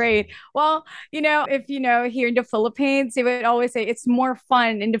sounds great. Well, if here in the Philippines, they would always say it's more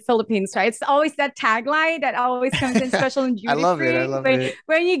fun in the Philippines, right? It's always that tagline that always comes in special and duty I love free. it. I love it.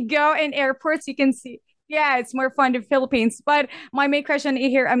 When you go in airports, you can see, yeah, it's more fun in the Philippines. But my main question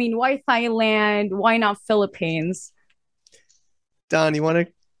here, I mean, why Thailand? Why not Philippines? Don, you want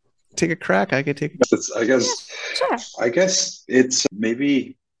to take a crack? I could take a crack. Sure. I guess it's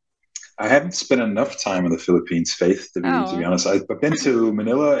maybe I haven't spent enough time in the Philippines, Faith, to be honest. I've been to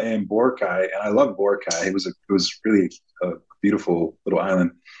Manila and Boracay, and I love Boracay. It was really a beautiful little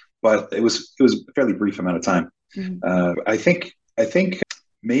island, but it was a fairly brief amount of time. Mm-hmm. I think I think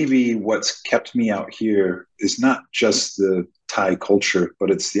maybe what's kept me out here is not just the Thai culture, but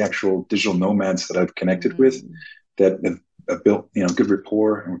it's the actual digital nomads that I've connected with that have built, good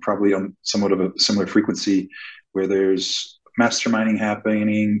rapport, and we're probably on somewhat of a similar frequency where there's masterminding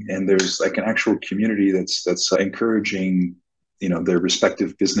happening and there's like an actual community that's encouraging, their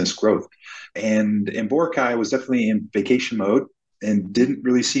respective business growth. And in Boracay, I was definitely in vacation mode and didn't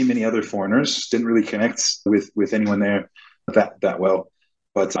really see many other foreigners, didn't really connect with anyone there that well.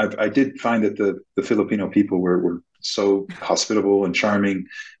 But I did find that the Filipino people were so hospitable and charming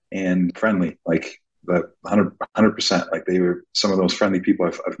and friendly, like 100%. Like they were some of those friendly people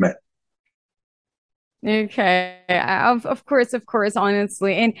I've met. Okay. Of course,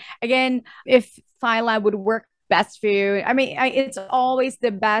 honestly. And again, if Thailand would work best for you, I mean, it's always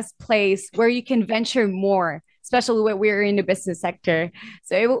the best place where you can venture more, especially when we're in the business sector.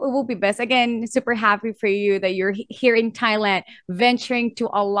 So it will be best. Again, super happy for you that you're here in Thailand, venturing to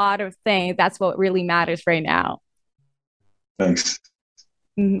a lot of things. That's what really matters right now. Thanks.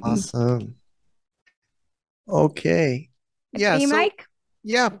 Mhm. Awesome. Okay. Yeah. Hey, So Mike?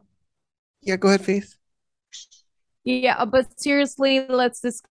 yeah. Yeah. Go ahead, Faith. Yeah, but seriously, let's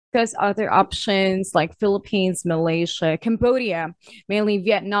discuss other options like Philippines, Malaysia, Cambodia, mainly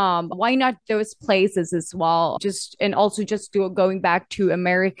Vietnam. Why not those places as well? Going back to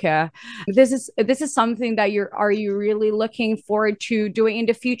America. This is something that are you really looking forward to doing in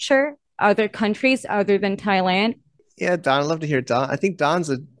the future? Other countries other than Thailand? Yeah, Don. I'd love to hear Don. I think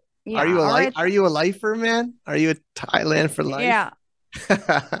Don's a. Are Yeah, you a all right. Are you a lifer, man? Are you a Thailand for life? Yeah.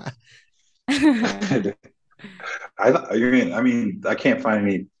 I can't find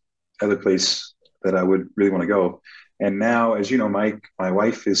any other place that I would really want to go. And now, as you know, my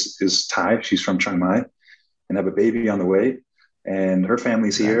wife is Thai. She's from Chiang Mai and have a baby on the way. And her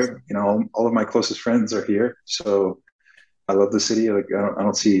family's Nice. here. All of my closest friends are here. So I love the city. Like I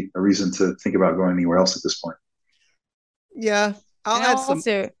don't see a reason to think about going anywhere else at this point. Yeah, I'll And add some.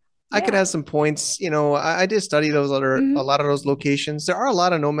 also, I could yeah. add some points. I did study a Mhm. lot of those locations. There are a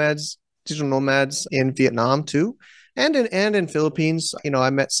lot of digital nomads in Vietnam too, and in Philippines. I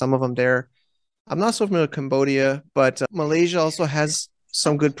met some of them there. I'm not so familiar with Cambodia, but Malaysia also has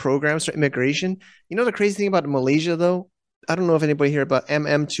some good programs for immigration. The crazy thing about Malaysia, though, I don't know if anybody here about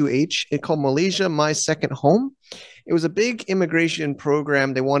MM2H. It's called Malaysia My Second Home. It was a big immigration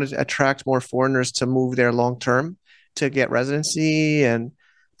program. They wanted to attract more foreigners to move there long term to get residency. And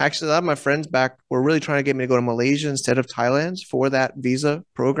actually, a lot of my friends back were really trying to get me to go to Malaysia instead of Thailand for that visa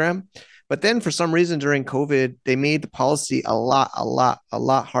program. But then for some reason during COVID, they made the policy a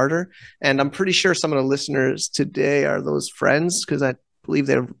lot harder. And I'm pretty sure some of the listeners today are those friends because I believe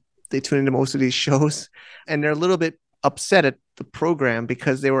they tune into most of these shows, and they're a little bit upset at the program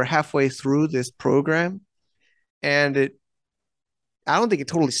because they were halfway through this program, and I don't think it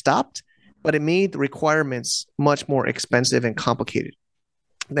totally stopped, but it made the requirements much more expensive and complicated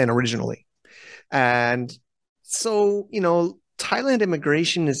than originally. And so, Thailand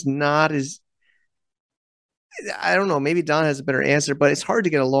immigration is not as, I don't know, maybe Don has a better answer, but it's hard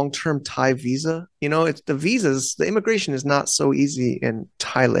to get a long-term Thai visa. It's the immigration is not so easy in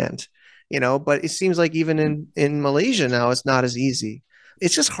Thailand, but it seems like even in Malaysia now, it's not as easy.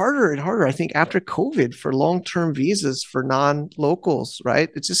 It's just harder and harder, I think, after COVID for long-term visas for non-locals, right?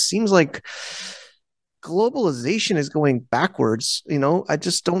 It just seems like globalization is going backwards. I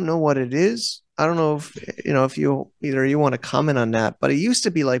just don't know what it is. I don't know if you want to comment on that, but it used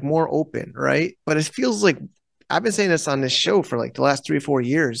to be like more open, right? But it feels like I've been saying this on this show for like the last 3 or 4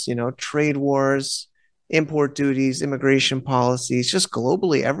 years, trade wars, import duties, immigration policies, just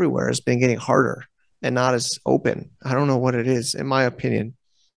globally everywhere has been getting harder and not as open. I don't know what it is, in my opinion.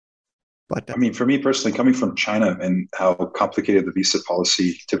 But I mean, for me personally, coming from China and how complicated the visa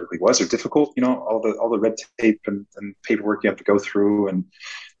policy typically was, or difficult, all the red tape and paperwork you have to go through,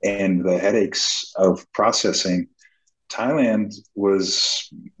 and the headaches of processing. Thailand was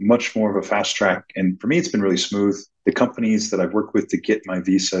much more of a fast track, and for me, it's been really smooth. The companies that I've worked with to get my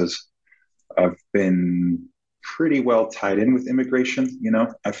visas have been pretty well tied in with immigration.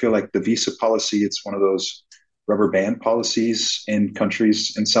 I feel like the visa policy, it's one of those rubber band policies in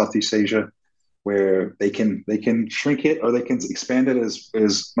countries in Southeast Asia where they can shrink it or they can expand it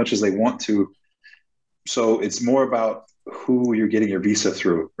as much as they want to. So it's more about who you're getting your visa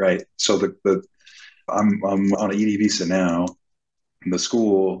through, right? So I'm on an ED visa now. The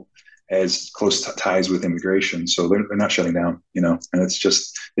school has close ties with immigration, so they're not shutting down, and it's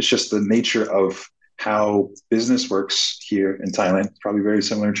just the nature of how business works here in Thailand. It's probably very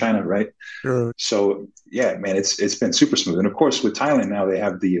similar in China, right? sure. So yeah, man, it's been super smooth. And of course, with Thailand now, they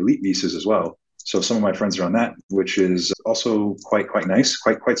have the elite visas as well. So some of my friends are on that, which is also quite nice,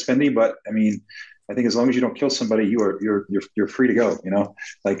 quite spendy. But I mean, I think as long as you don't kill somebody, you're free to go.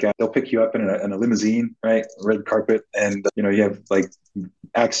 Like they'll pick you up in a limousine, right? Red carpet, and you have like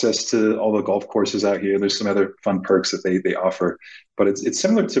access to all the golf courses out here. There's some other fun perks that they offer, but it's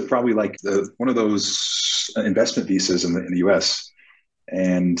similar to probably like one of those investment visas in the U.S.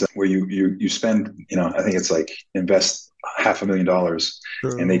 and where you spend, I think it's like invest $500,000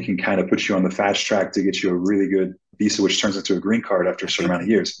 and they can kind of put you on the fast track to get you a really good visa, which turns into a green card after a certain amount of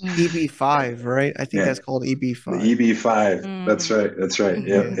years. EB5, right? I think that's called EB5. The EB5. That's right.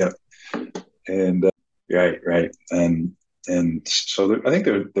 Yeah. And right. And so I think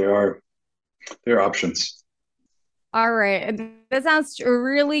there are options. All right. That sounds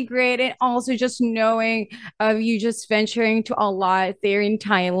really great. And also just knowing of you just venturing to a lot there in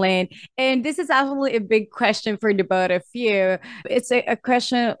Thailand. And this is absolutely a big question for the both of you. It's a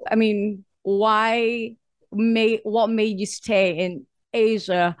question, I mean, what made you stay in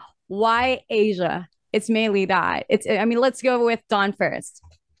Asia? Why Asia? It's mainly that. Let's go with Don first.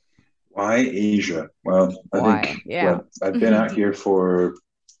 Why Asia? Well, I think I've been out here for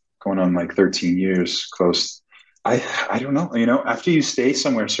going on like 13 years, close. I don't know. After you stay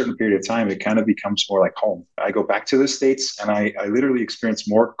somewhere a certain period of time, it kind of becomes more like home. I go back to the States and I literally experience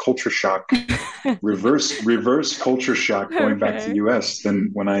more culture shock, reverse culture shock going back to the US than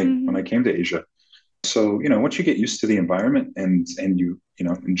when I came to Asia. So, once you get used to the environment and you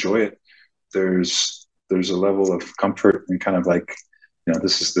enjoy it, there's a level of comfort and kind of like,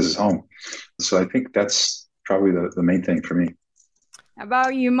 this is home. So I think that's probably the main thing for me. How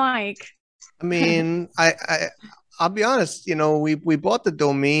about you, Mike? I mean, I'll be honest, we bought the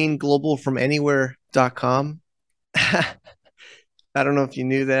domain globalfromanywhere.com. I don't know if you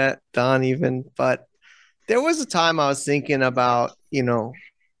knew that, Don, even, but there was a time I was thinking about,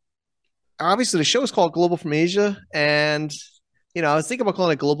 obviously the show is called Global from Asia. And, I was thinking about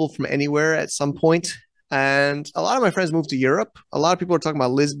calling it Global from Anywhere at some point. And a lot of my friends moved to Europe. A lot of people are talking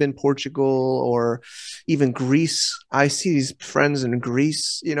about Lisbon, Portugal, or even Greece. I see these friends in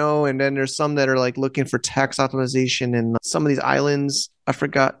Greece, and then there's some that are like looking for tax optimization in some of these islands. I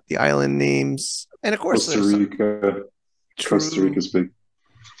forgot the island names. And of course, Costa Rica. Costa Rica's big.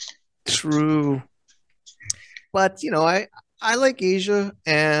 True. But, I like Asia,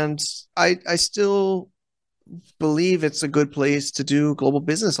 and I still believe it's a good place to do global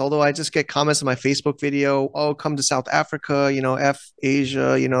business. Although I just get comments on my Facebook video, oh, come to South Africa, F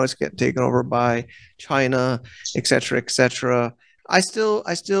Asia, it's getting taken over by China, et cetera. I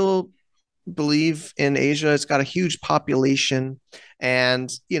still believe in Asia. It's got a huge population and,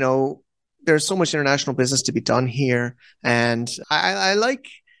 there's so much international business to be done here. And I like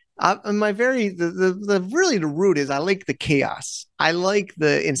the root is I like the chaos. I like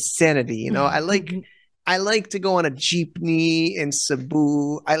the insanity, I like to go on a jeepney in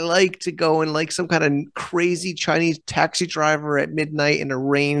Cebu. I like to go in like some kind of crazy Chinese taxi driver at midnight in the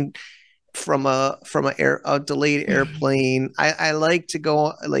rain from a delayed airplane. I like to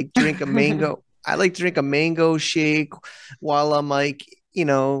go like drink a mango. I like to drink a mango shake while I'm like,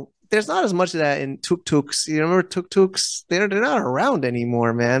 there's not as much of that in tuk-tuks. You remember tuk-tuks? They're not around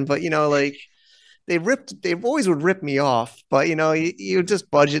anymore, man. But like they always would rip me off, but you just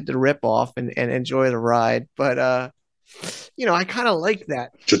budget the rip off and enjoy the ride. But I kind of like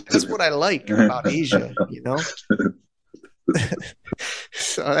that. That's what I like about Asia,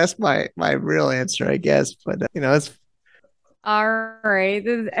 So that's my real answer, I guess. But it's all right.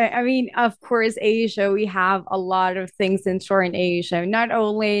 Of course, Asia, we have a lot of things in store in Asia, not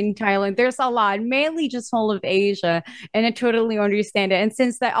only in Thailand. There's a lot, mainly just all of Asia. And I totally understand it. And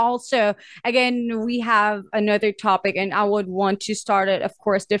since that also, again, we have another topic, and I would want to start it, of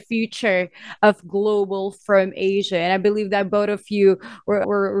course, the future of global from Asia. And I believe that both of you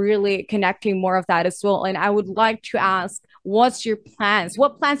were really connecting more of that as well. And I would like to ask, what's your plans?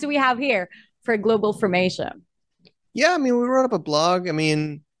 What plans do we have here for global from Asia? Yeah, we wrote up a blog.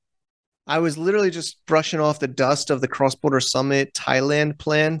 I was literally just brushing off the dust of the Cross Border Summit Thailand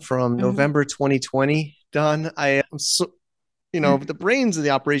plan from November 2020. Done. I'm so, the brains of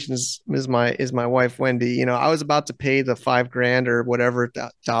the operation is my wife Wendy. I was about to pay the $5,000 or whatever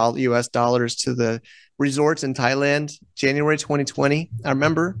US dollars to the resorts in Thailand, January 2020. I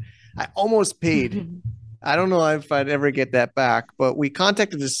remember I almost paid. I don't know if I'd ever get that back, but we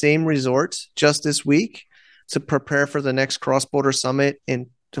contacted the same resort just this week to prepare for the next cross-border summit in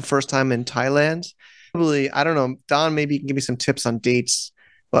the first time in Thailand. Probably, I don't know, Don, maybe you can give me some tips on dates,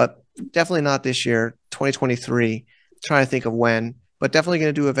 but definitely not this year, 2023. Trying to think of when, but definitely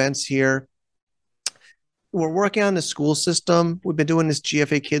going to do events here. We're working on the school system. We've been doing this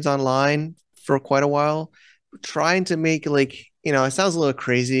GFA Kids Online for quite a while, trying to make like, it sounds a little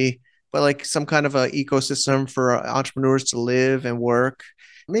crazy, but like some kind of a ecosystem for entrepreneurs to live and work.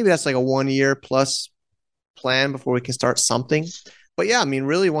 Maybe that's like a 1 year plus plan before we can start something. But yeah, I mean,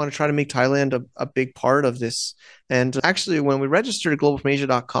 really want to try to make Thailand a big part of this. And actually, when we registered at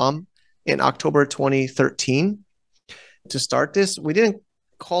globalfromasia.com in October 2013 to start this, we didn't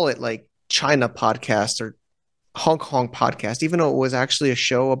call it like China podcast or Hong Kong podcast, even though it was actually a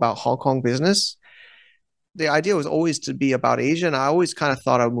show about Hong Kong business. The idea was always to be about Asia. And I always kind of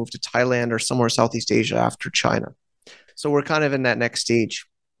thought I would move to Thailand or somewhere in Southeast Asia after China. So we're kind of in that next stage.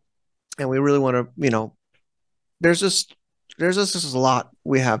 And we really want to, there's just a lot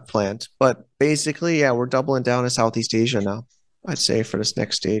we have planned. But basically, yeah, we're doubling down in Southeast Asia now, I'd say, for this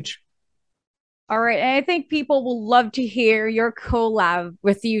next stage. All right. And I think people will love to hear your collab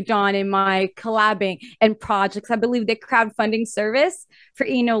with you, Don, and Mike collabing and projects. I believe the crowdfunding service for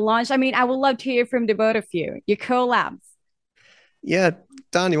Launch. I mean, I would love to hear from the both of you, your collabs. Yeah.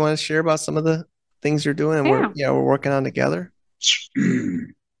 Don, you want to share about some of the things you're doing and we're working on together?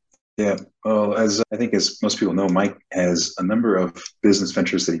 Yeah. Well, as most people know, Mike has a number of business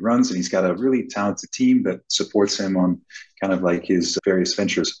ventures that he runs, and he's got a really talented team that supports him on kind of like his various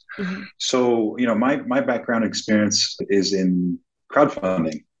ventures. Mm-hmm. So, my background experience is in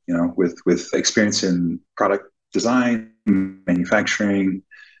crowdfunding, with experience in product design, manufacturing,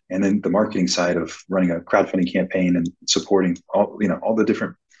 and then the marketing side of running a crowdfunding campaign and supporting all the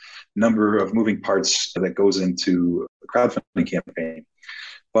different number of moving parts that goes into a crowdfunding campaign.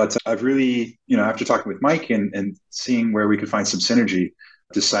 But I've really, after talking with Mike and seeing where we could find some synergy,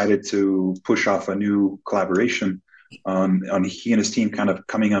 decided to push off a new collaboration on he and his team kind of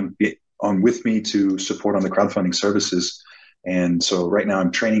coming on with me to support on the crowdfunding services. And so right now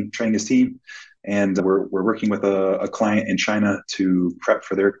I'm training his team, and we're working with a client in China to prep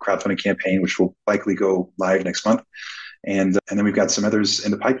for their crowdfunding campaign, which will likely go live next month. And then we've got some others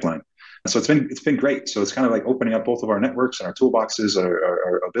in the pipeline. So it's been great. So it's kind of like opening up both of our networks and our toolboxes,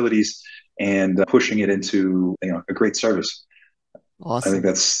 our abilities, and pushing it into a great service. Awesome. I think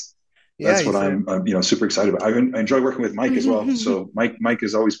that's what I'm super excited about. I enjoy working with Mike as well. So Mike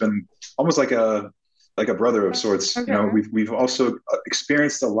has always been almost like a brother of sorts. Okay. We've also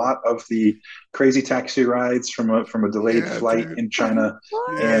experienced a lot of the crazy taxi rides from a delayed flight in China,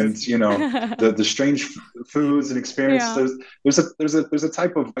 and the strange foods and experiences. Yeah. There's a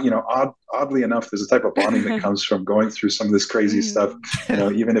type of oddly enough, there's a type of bonding that comes from going through some of this crazy stuff.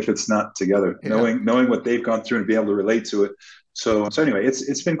 Even if it's not together, knowing what they've gone through and be able to relate to it. So anyway,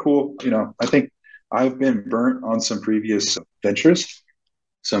 it's been cool. I think I've been burnt on some previous ventures,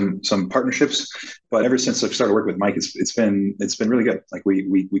 some partnerships, but ever since I've started working with Mike, it's been really good. Like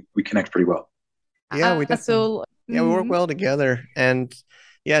we connect pretty well. Yeah, we work well together. And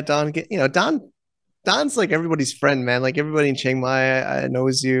yeah, Don, Don's like everybody's friend, man. Like everybody in Chiang Mai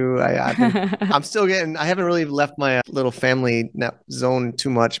knows you. I haven't really left my little family zone too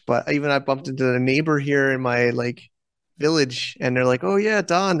much, but I bumped into a neighbor here in my like village, and they're like, "Oh yeah,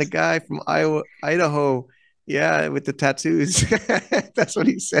 Don, the guy from Idaho. Yeah, with the tattoos." That's what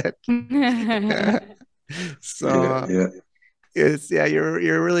he said. So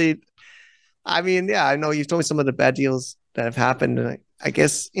you're really, I mean, yeah, I know you've told me some of the bad deals that have happened. And I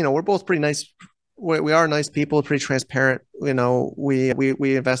guess, we're both pretty nice. We are nice people, pretty transparent. We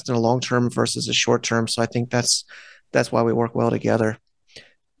invest in a long-term versus a short-term. So I think that's why we work well together.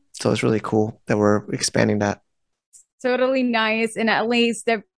 So it's really cool that we're expanding that. Totally nice. And at least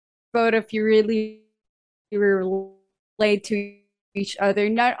the both of you really relate to each other,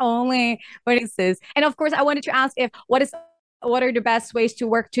 not only what it is. And of course, I wanted to ask what are the best ways to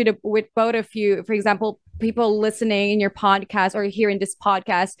work with both of you? For example, people listening in your podcast or hearing this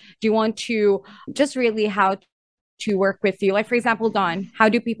podcast, do you want to just really how to work with you? Like, for example, Don, how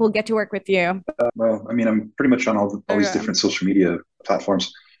do people get to work with you? Well, I mean, I'm pretty much on all these different social media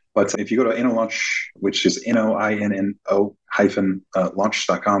platforms. But if you go to InnoLaunch, which is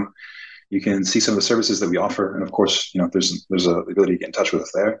INNOINNO-launch.com, you can see some of the services that we offer. And of course, there's a ability to get in touch with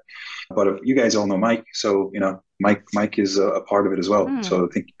us there. But if you guys all know Mike, so, Mike is a part of it as well. So I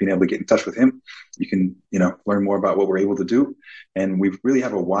think being able to get in touch with him, you can, learn more about what we're able to do. And we really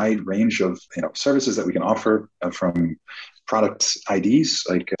have a wide range of, services that we can offer, from product IDs,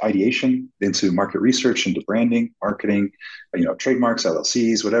 like ideation, into market research, into branding, marketing, trademarks,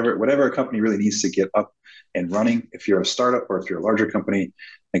 LLCs, whatever a company really needs to get up and running. If you're a startup or if you're a larger company,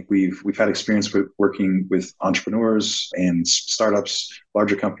 like we've had experience with working with entrepreneurs and startups,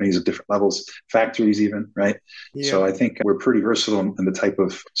 larger companies at different levels, factories even, right? Yeah. So I think we're pretty versatile in the type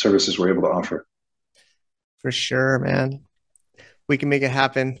of services we're able to offer. For sure, man. We can make it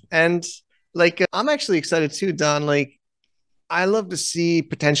happen. And Like I'm actually excited too, Don. Like I love to see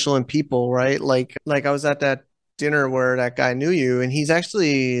potential in people, right? Like I was at that dinner where that guy knew you, and he's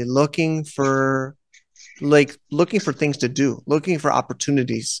actually looking for things to do, looking for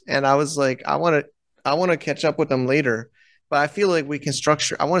opportunities. And I was like, I want to catch up with them later. But I feel like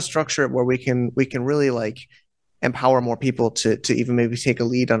I want to structure it where we can really like empower more people to even maybe take a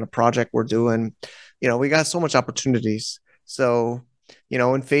lead on a project we're doing. We got so much opportunities. So,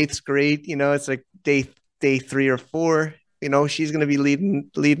 and Faith's great. It's like day 3 or 4. She's gonna be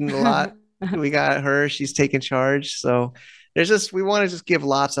leading a lot. We got her, she's taking charge. So we want to just give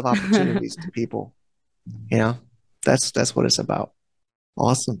lots of opportunities to people. That's what it's about.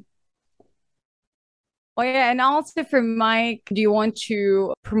 Awesome. Oh yeah, and also for Mike, do you want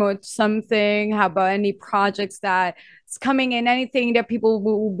to promote something? How about any projects that's coming in? Anything that people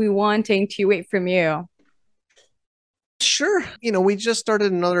will be wanting to wait from you? Sure. We just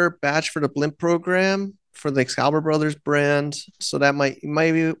started another batch for the Blimp program for the Excalibur Brothers brand. So that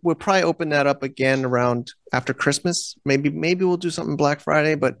maybe we'll probably open that up again around after Christmas. Maybe we'll do something Black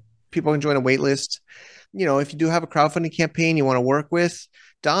Friday, but people can join a wait list. If you do have a crowdfunding campaign you want to work with,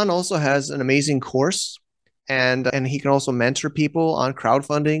 Don also has an amazing course, and he can also mentor people on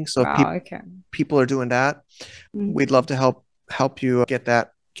crowdfunding. So Wow, okay. people are doing that, we'd love to help you get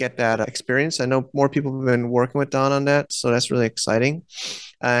that experience. I know more people have been working with Don on that, so that's really exciting.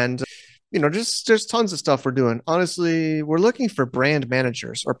 And just there's tons of stuff we're doing. Honestly, we're looking for brand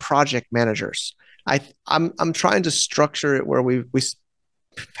managers or project managers. I'm trying to structure it where we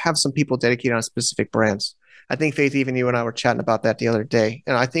have some people dedicated on specific brands. I think Faith, even you and I were chatting about that the other day,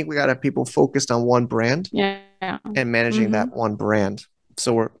 and I think we got to have people focused on one brand, and managing that one brand.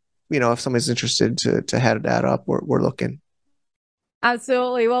 So we're, if somebody's interested to head that up, we're looking.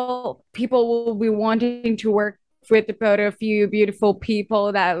 Absolutely. Well, people will be wanting to work with both of you beautiful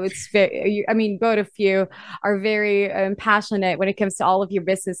people both of you are very passionate when it comes to all of your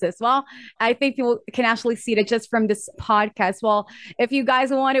businesses. Well, I think people can actually see that just from this podcast. Well, if you guys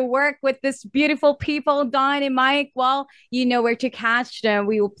want to work with this beautiful people, Don and Mike, well, you know where to catch them.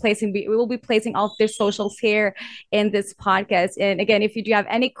 We will be placing all of their socials here in this podcast. And again, if you do have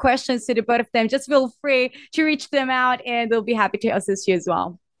any questions to the both of them, just feel free to reach them out and they'll be happy to assist you as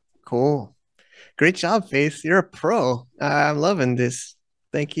well. Cool. Great job, Faith. You're a pro. I'm loving this.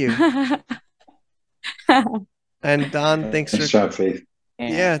 Thank you. And Don, thanks Nice job, Faith.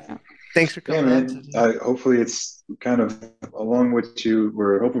 Yeah, thanks for coming. Yeah, man. Hopefully it's kind of along what you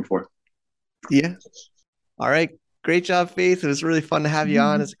were hoping for. Yeah. All right. Great job, Faith. It was really fun to have you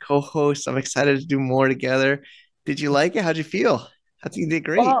on as a co-host. I'm excited to do more together. Did you like it? How'd you feel? I think you did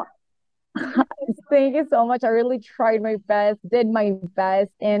great. Well, thank you so much. I really tried my best, did my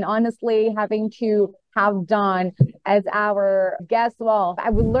best. And honestly, having to have Don as our guest, well, I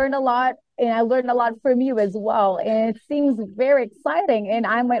would learn a lot. And I learned a lot from you as well. And it seems very exciting. And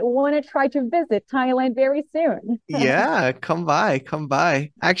I might want to try to visit Thailand very soon. Yeah, come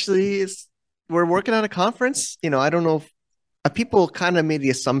by. Actually, we're working on a conference. I don't know if people kind of made the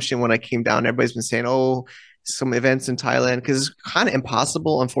assumption when I came down, everybody's been saying, oh, some events in Thailand, because it's kind of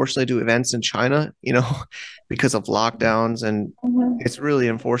impossible, unfortunately, to do events in China, because of lockdowns, and it's really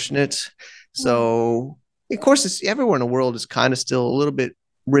unfortunate. So, of course, everywhere in the world is kind of still a little bit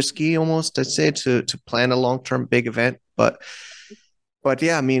risky, almost, I'd say, to plan a long-term big event. But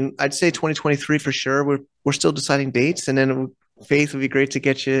yeah, I mean, I'd say 2023 for sure. We're still deciding dates, and then Faith would be great to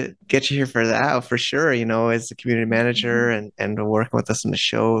get you here for that for sure. As the community manager and working with us on the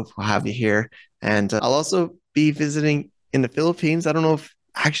show, we'll have you here. And I'll also be visiting in the Philippines. I don't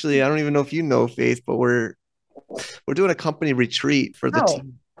even know if you know, Faith, but we're doing a company retreat for the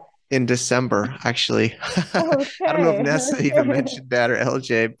team in December, actually. Okay. I don't know if Nessa even mentioned that or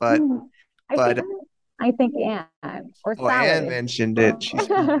LJ, but I think Anne or Sally. Anne mentioned it.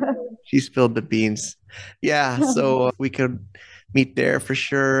 She spilled the beans. Yeah, so we could meet there for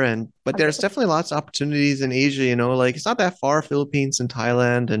sure. But there's definitely lots of opportunities in Asia, like it's not that far, Philippines and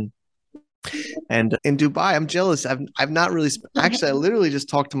Thailand and in Dubai. I'm jealous. I've not really actually, I literally just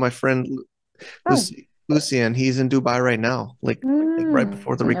talked to my friend Lucian. He's in Dubai right now, like right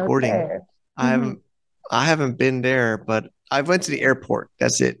before the recording. Okay. I haven't been there, but I went to the airport.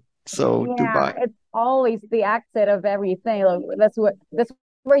 That's it. So Dubai. It's always the exit of everything. That's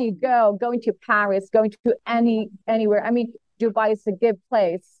where you go. Going to Paris, going to anywhere. I mean, Dubai is a good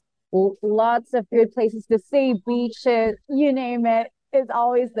place. Lots of good places to see, beaches, you name it. It's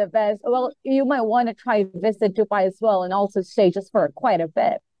always the best. Well, you might want to try visit Dubai as well, and also stay just for quite a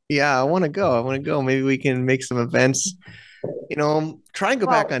bit. Yeah, I want to go. Maybe we can make some events. Try and go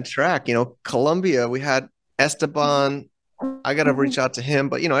back on track. Colombia, we had Esteban I got to reach out to him.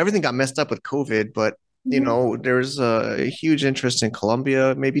 But, everything got messed up with COVID. But, there's a huge interest in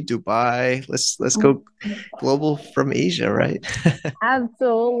Colombia, maybe Dubai. Let's go global from Asia, right?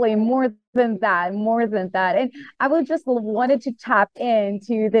 Absolutely, more than that, more than that. And I would just wanted to tap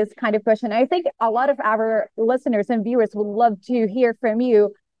into this kind of question. I think a lot of our listeners and viewers would love to hear from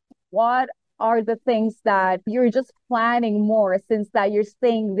you. What are the things that you're just planning more since that you're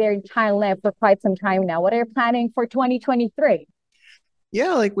staying there in Thailand for quite some time now? What are you planning for 2023?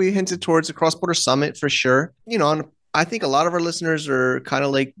 Yeah, like we hinted towards a cross-border summit for sure. I think a lot of our listeners are kind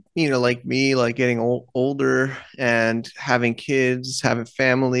of like, like me, like getting older and having kids, having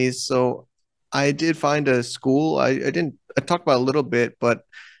families. So I did find a school. I talked about it a little bit, but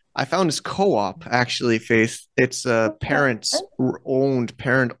I found this co-op actually, Faith. It's a parents owned,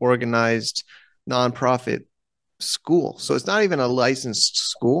 parent organized nonprofit school. So it's not even a licensed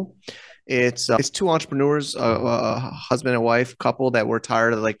school. It's two entrepreneurs, a husband and wife couple that were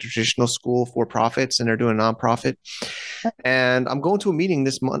tired of like traditional school for profits, and they're doing a nonprofit. And I'm going to a meeting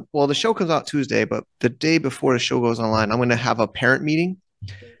this month. Well, the show comes out Tuesday, but the day before the show goes online, I'm going to have a parent meeting.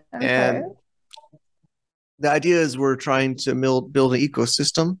 Okay. And the idea is we're trying to build an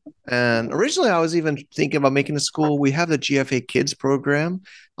ecosystem. And originally, I was even thinking about making a school. We have the GFA Kids program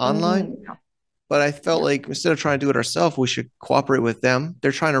online. But I felt like instead of trying to do it ourselves, we should cooperate with them.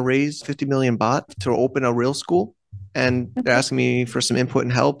 They're trying to raise 50 million baht to open a real school. And they're asking me for some input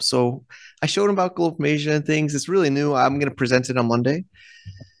and help. So I showed them about Global from Asia and things. It's really new. I'm going to present it on Monday.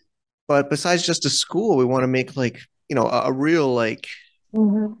 But besides just a school, we want to make like, a real like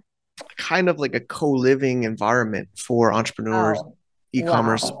kind of like a co-living environment for entrepreneurs,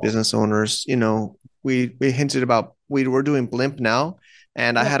 e-commerce business owners. We hinted about we're doing Blimp now.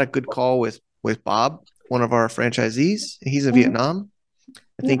 And I had a good call with Bob, one of our franchisees. He's in Vietnam.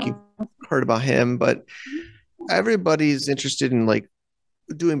 I think you've heard about him, but everybody's interested in like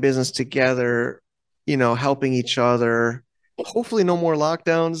doing business together, helping each other. Hopefully no more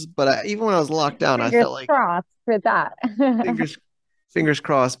lockdowns, but even when I was locked down, I felt like crossed for that. fingers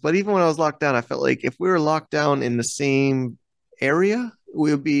crossed. But even when I was locked down, I felt like if we were locked down in the same area,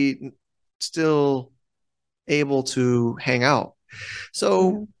 we would be still able to hang out.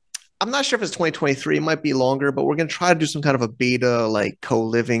 So I'm not sure if it's 2023. It might be longer, but we're going to try to do some kind of a beta, like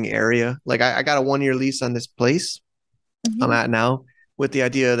co-living area. Like I got a 1-year lease on this place I'm at now, with the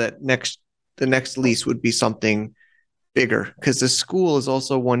idea that the next lease would be something bigger, because the school is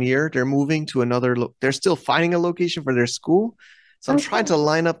also 1 year. They're moving to another. They're still finding a location for their school. So I'm trying to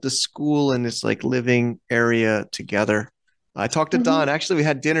line up the school and this like living area together. I talked to Don. Actually, we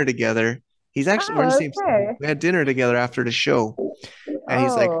had dinner together. He's actually we're in the same city. We had dinner together after the show. And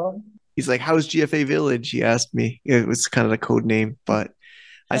he's like, how's GFA Village? He asked me. It was kind of the code name, but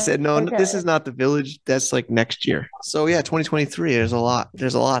I said, no, this is not the village. That's like next year. So yeah, 2023, there's a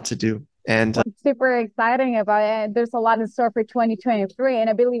lot to do. And super exciting about it. There's a lot in store for 2023. And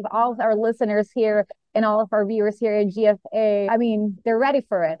I believe all of our listeners here and all of our viewers here at GFA, I mean, they're ready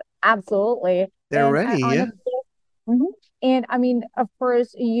for it. Absolutely. They're ready, yeah. And I mean, of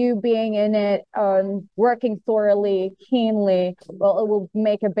course, you being in it, working thoroughly, keenly, well, it will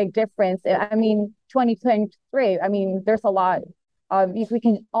make a big difference. I mean, 2023, I mean, there's a lot. If we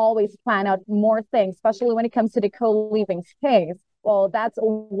can always plan out more things, especially when it comes to the co-living space. Well, that's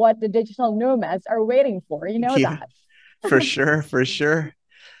what the digital nomads are waiting for. That. For sure.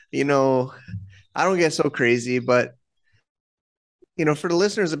 I don't get so crazy, but for the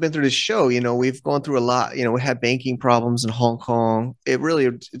listeners that have been through this show, we've gone through a lot. We had banking problems in Hong Kong. It really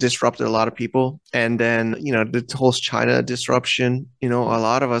disrupted a lot of people. And then, the whole China disruption, a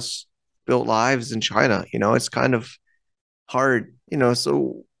lot of us built lives in China. It's kind of hard,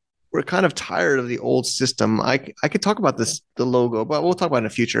 so we're kind of tired of the old system. I could talk about the logo, but we'll talk about it in the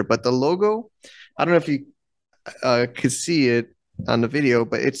future. But the logo, I don't know if you could see it on the video,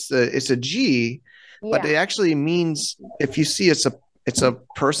 but it's a G, but it actually means, if you see, it's a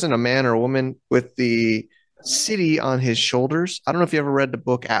person, a man or a woman with the city on his shoulders. I don't know if you ever read the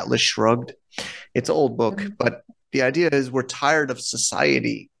book Atlas Shrugged. It's an old book, but the idea is we're tired of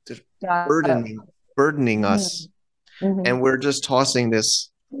society just burdening us. And we're just tossing this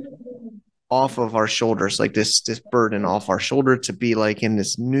off of our shoulders, like this burden off our shoulder, to be like in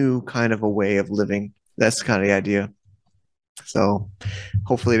this new kind of a way of living. That's kind of the idea. So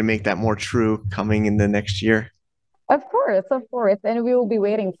hopefully to make that more true coming in the next year. Of course. And we will be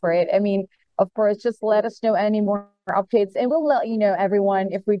waiting for it. I mean, of course, just let us know any more updates, and we'll let you know,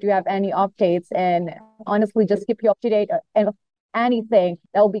 everyone, if we do have any updates. And honestly, just keep you up to date and anything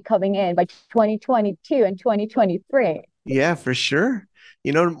that will be coming in by 2022 and 2023. Yeah, for sure.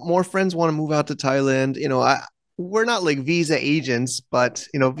 More friends want to move out to Thailand. we're not like visa agents, but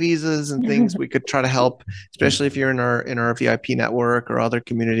visas and things we could try to help, especially if you're in our VIP network or other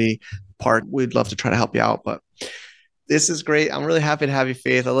community part. We'd love to try to help you out. But this is great. I'm really happy to have you,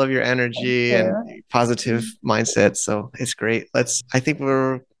 Faith. I love your energy and positive mindset. So it's great. I think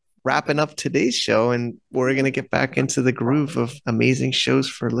we're wrapping up today's show, and we're going to get back into the groove of amazing shows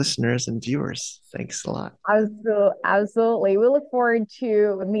for listeners and viewers. Thanks a lot. Absolutely. We look forward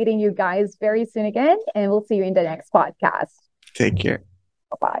to meeting you guys very soon again, and we'll see you in the next podcast. Take care.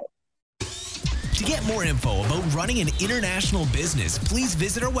 Bye-bye. To get more info about running an international business, please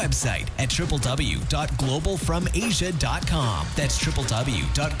visit our website at www.globalfromasia.com. That's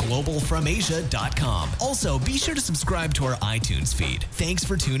www.globalfromasia.com. Also, be sure to subscribe to our iTunes feed. Thanks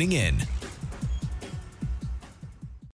for tuning in.